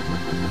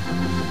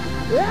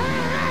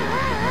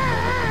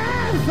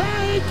 Yeah,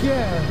 thank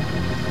you.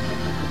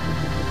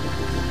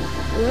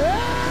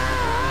 Yeah,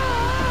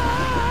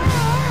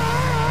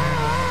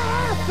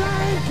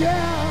 thank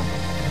you.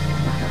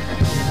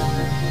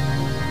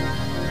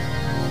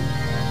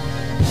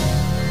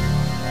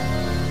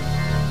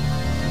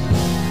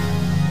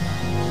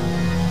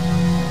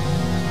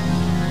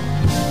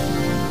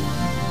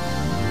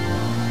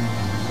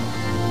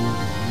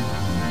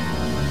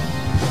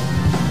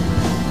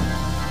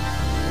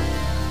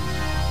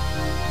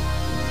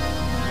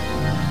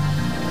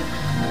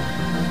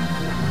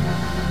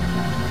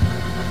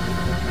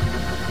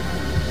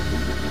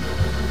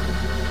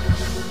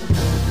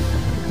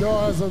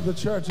 Doors of the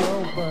church are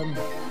open.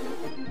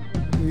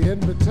 The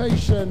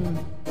invitation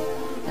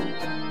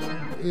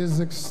is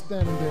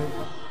extended.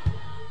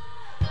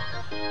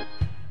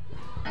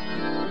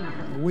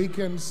 We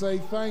can say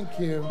thank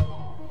you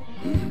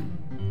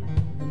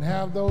and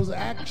have those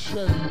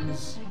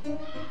actions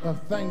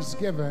of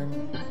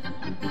thanksgiving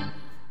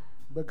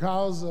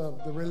because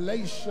of the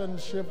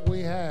relationship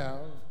we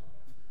have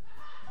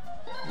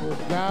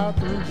with God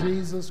through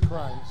Jesus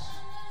Christ.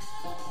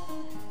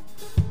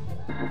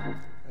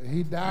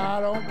 He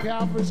died on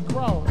Calvary's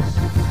cross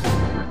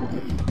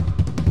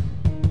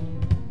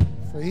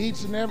for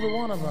each and every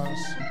one of us.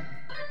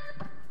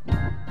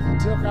 He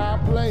took our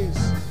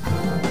place.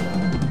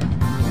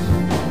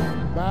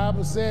 The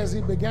Bible says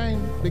he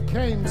became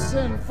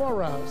sin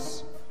for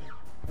us.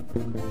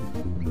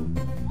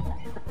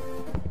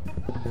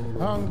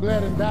 Hung,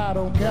 bled, and died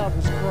on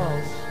Calvary's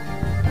cross.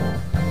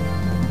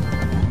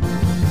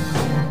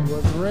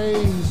 Was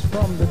raised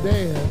from the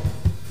dead.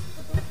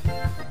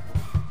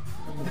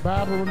 The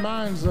Bible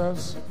reminds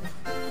us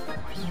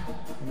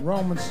in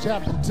Romans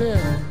chapter 10,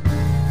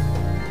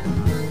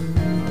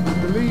 you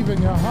believe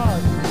in your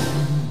heart,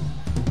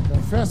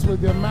 confess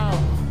with your mouth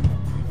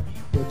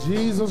that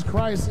Jesus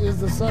Christ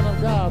is the Son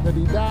of God, that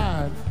he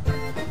died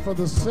for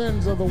the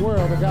sins of the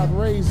world, that God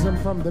raised him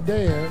from the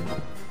dead,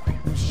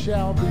 you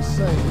shall be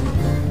saved.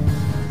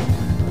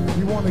 If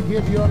you want to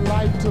give your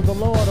life to the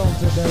Lord on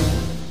today,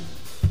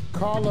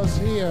 call us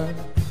here.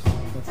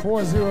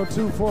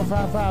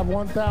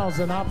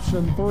 402-455-1000,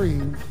 option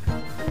 3.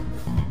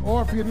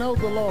 Or if you know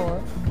the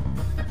Lord,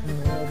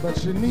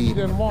 but you need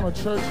and want a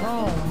church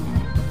home,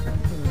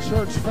 a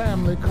church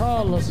family,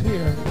 call us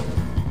here.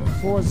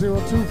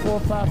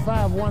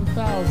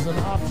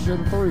 402-455-1000,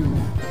 option 3.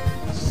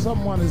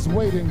 Someone is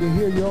waiting to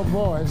hear your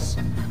voice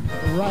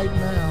right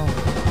now.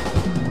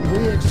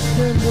 We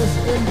extend this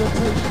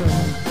invitation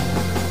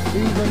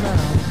even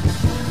now.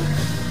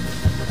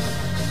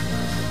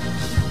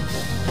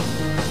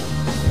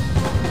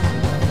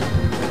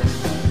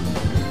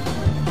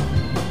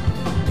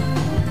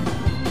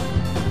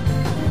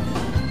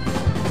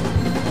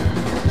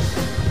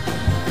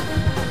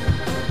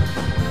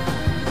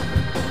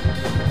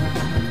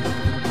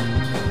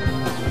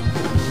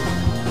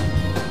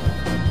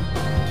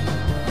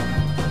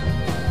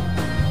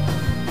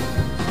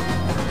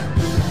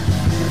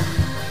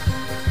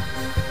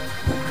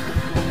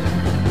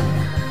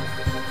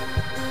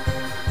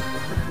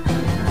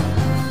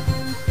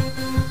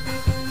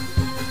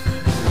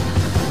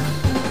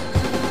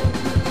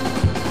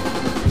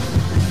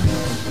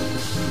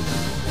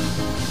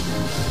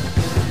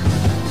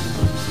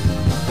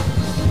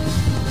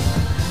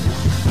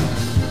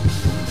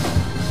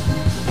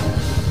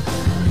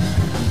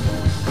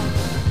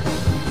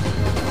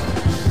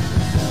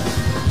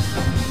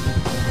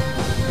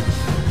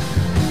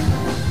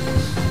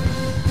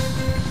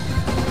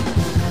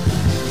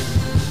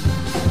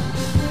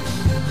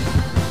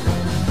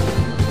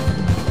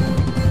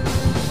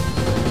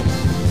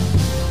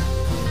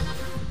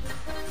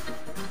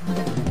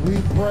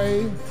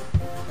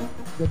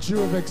 That you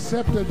have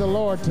accepted the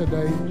Lord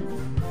today,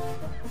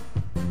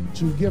 that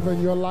you've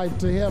given your life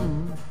to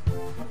him,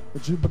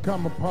 that you've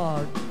become a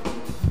part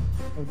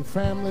of the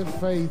family of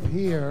faith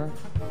here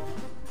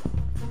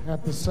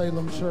at the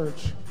Salem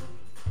Church.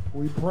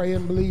 We pray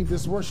and believe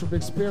this worship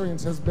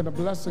experience has been a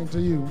blessing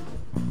to you,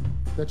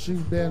 that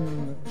you've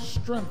been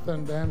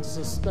strengthened and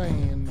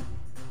sustained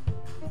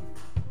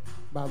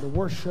by the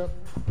worship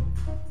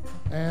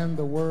and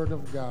the Word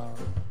of God.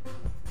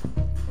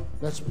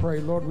 Let's pray.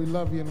 Lord, we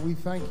love you and we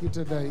thank you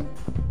today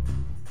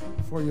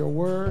for your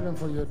word and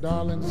for your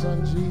darling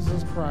son,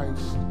 Jesus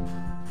Christ.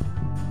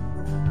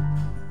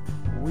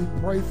 We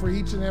pray for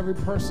each and every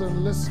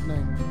person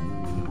listening,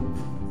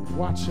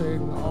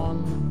 watching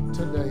on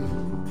today,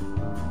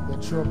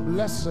 that your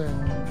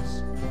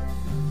blessings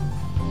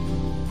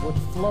would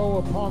flow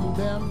upon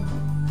them,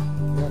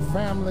 their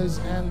families,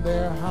 and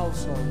their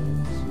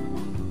households.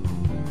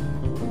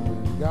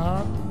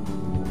 God,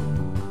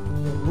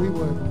 that we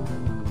would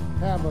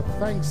have a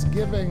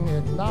Thanksgiving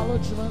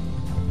acknowledgement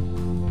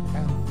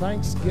and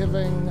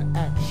Thanksgiving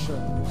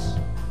actions.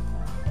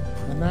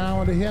 And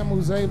now unto him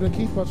who's able to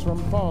keep us from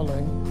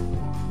falling,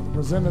 and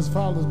present his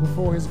fathers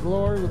before his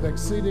glory with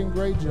exceeding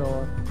great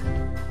joy.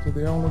 To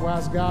the only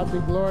wise God be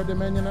glory,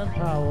 dominion, and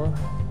power,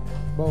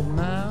 both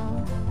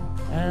now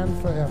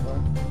and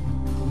forever.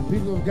 And the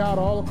people of God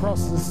all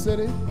across this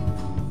city,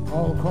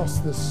 all across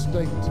this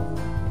state,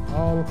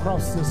 all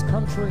across this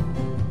country,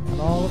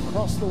 and all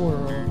across the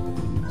world,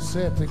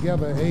 said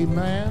together,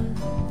 amen,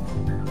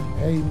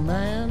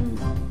 amen,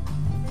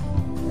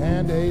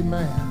 and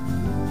amen.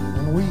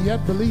 And we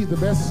yet believe the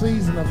best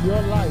season of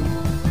your life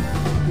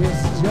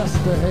is just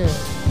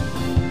ahead.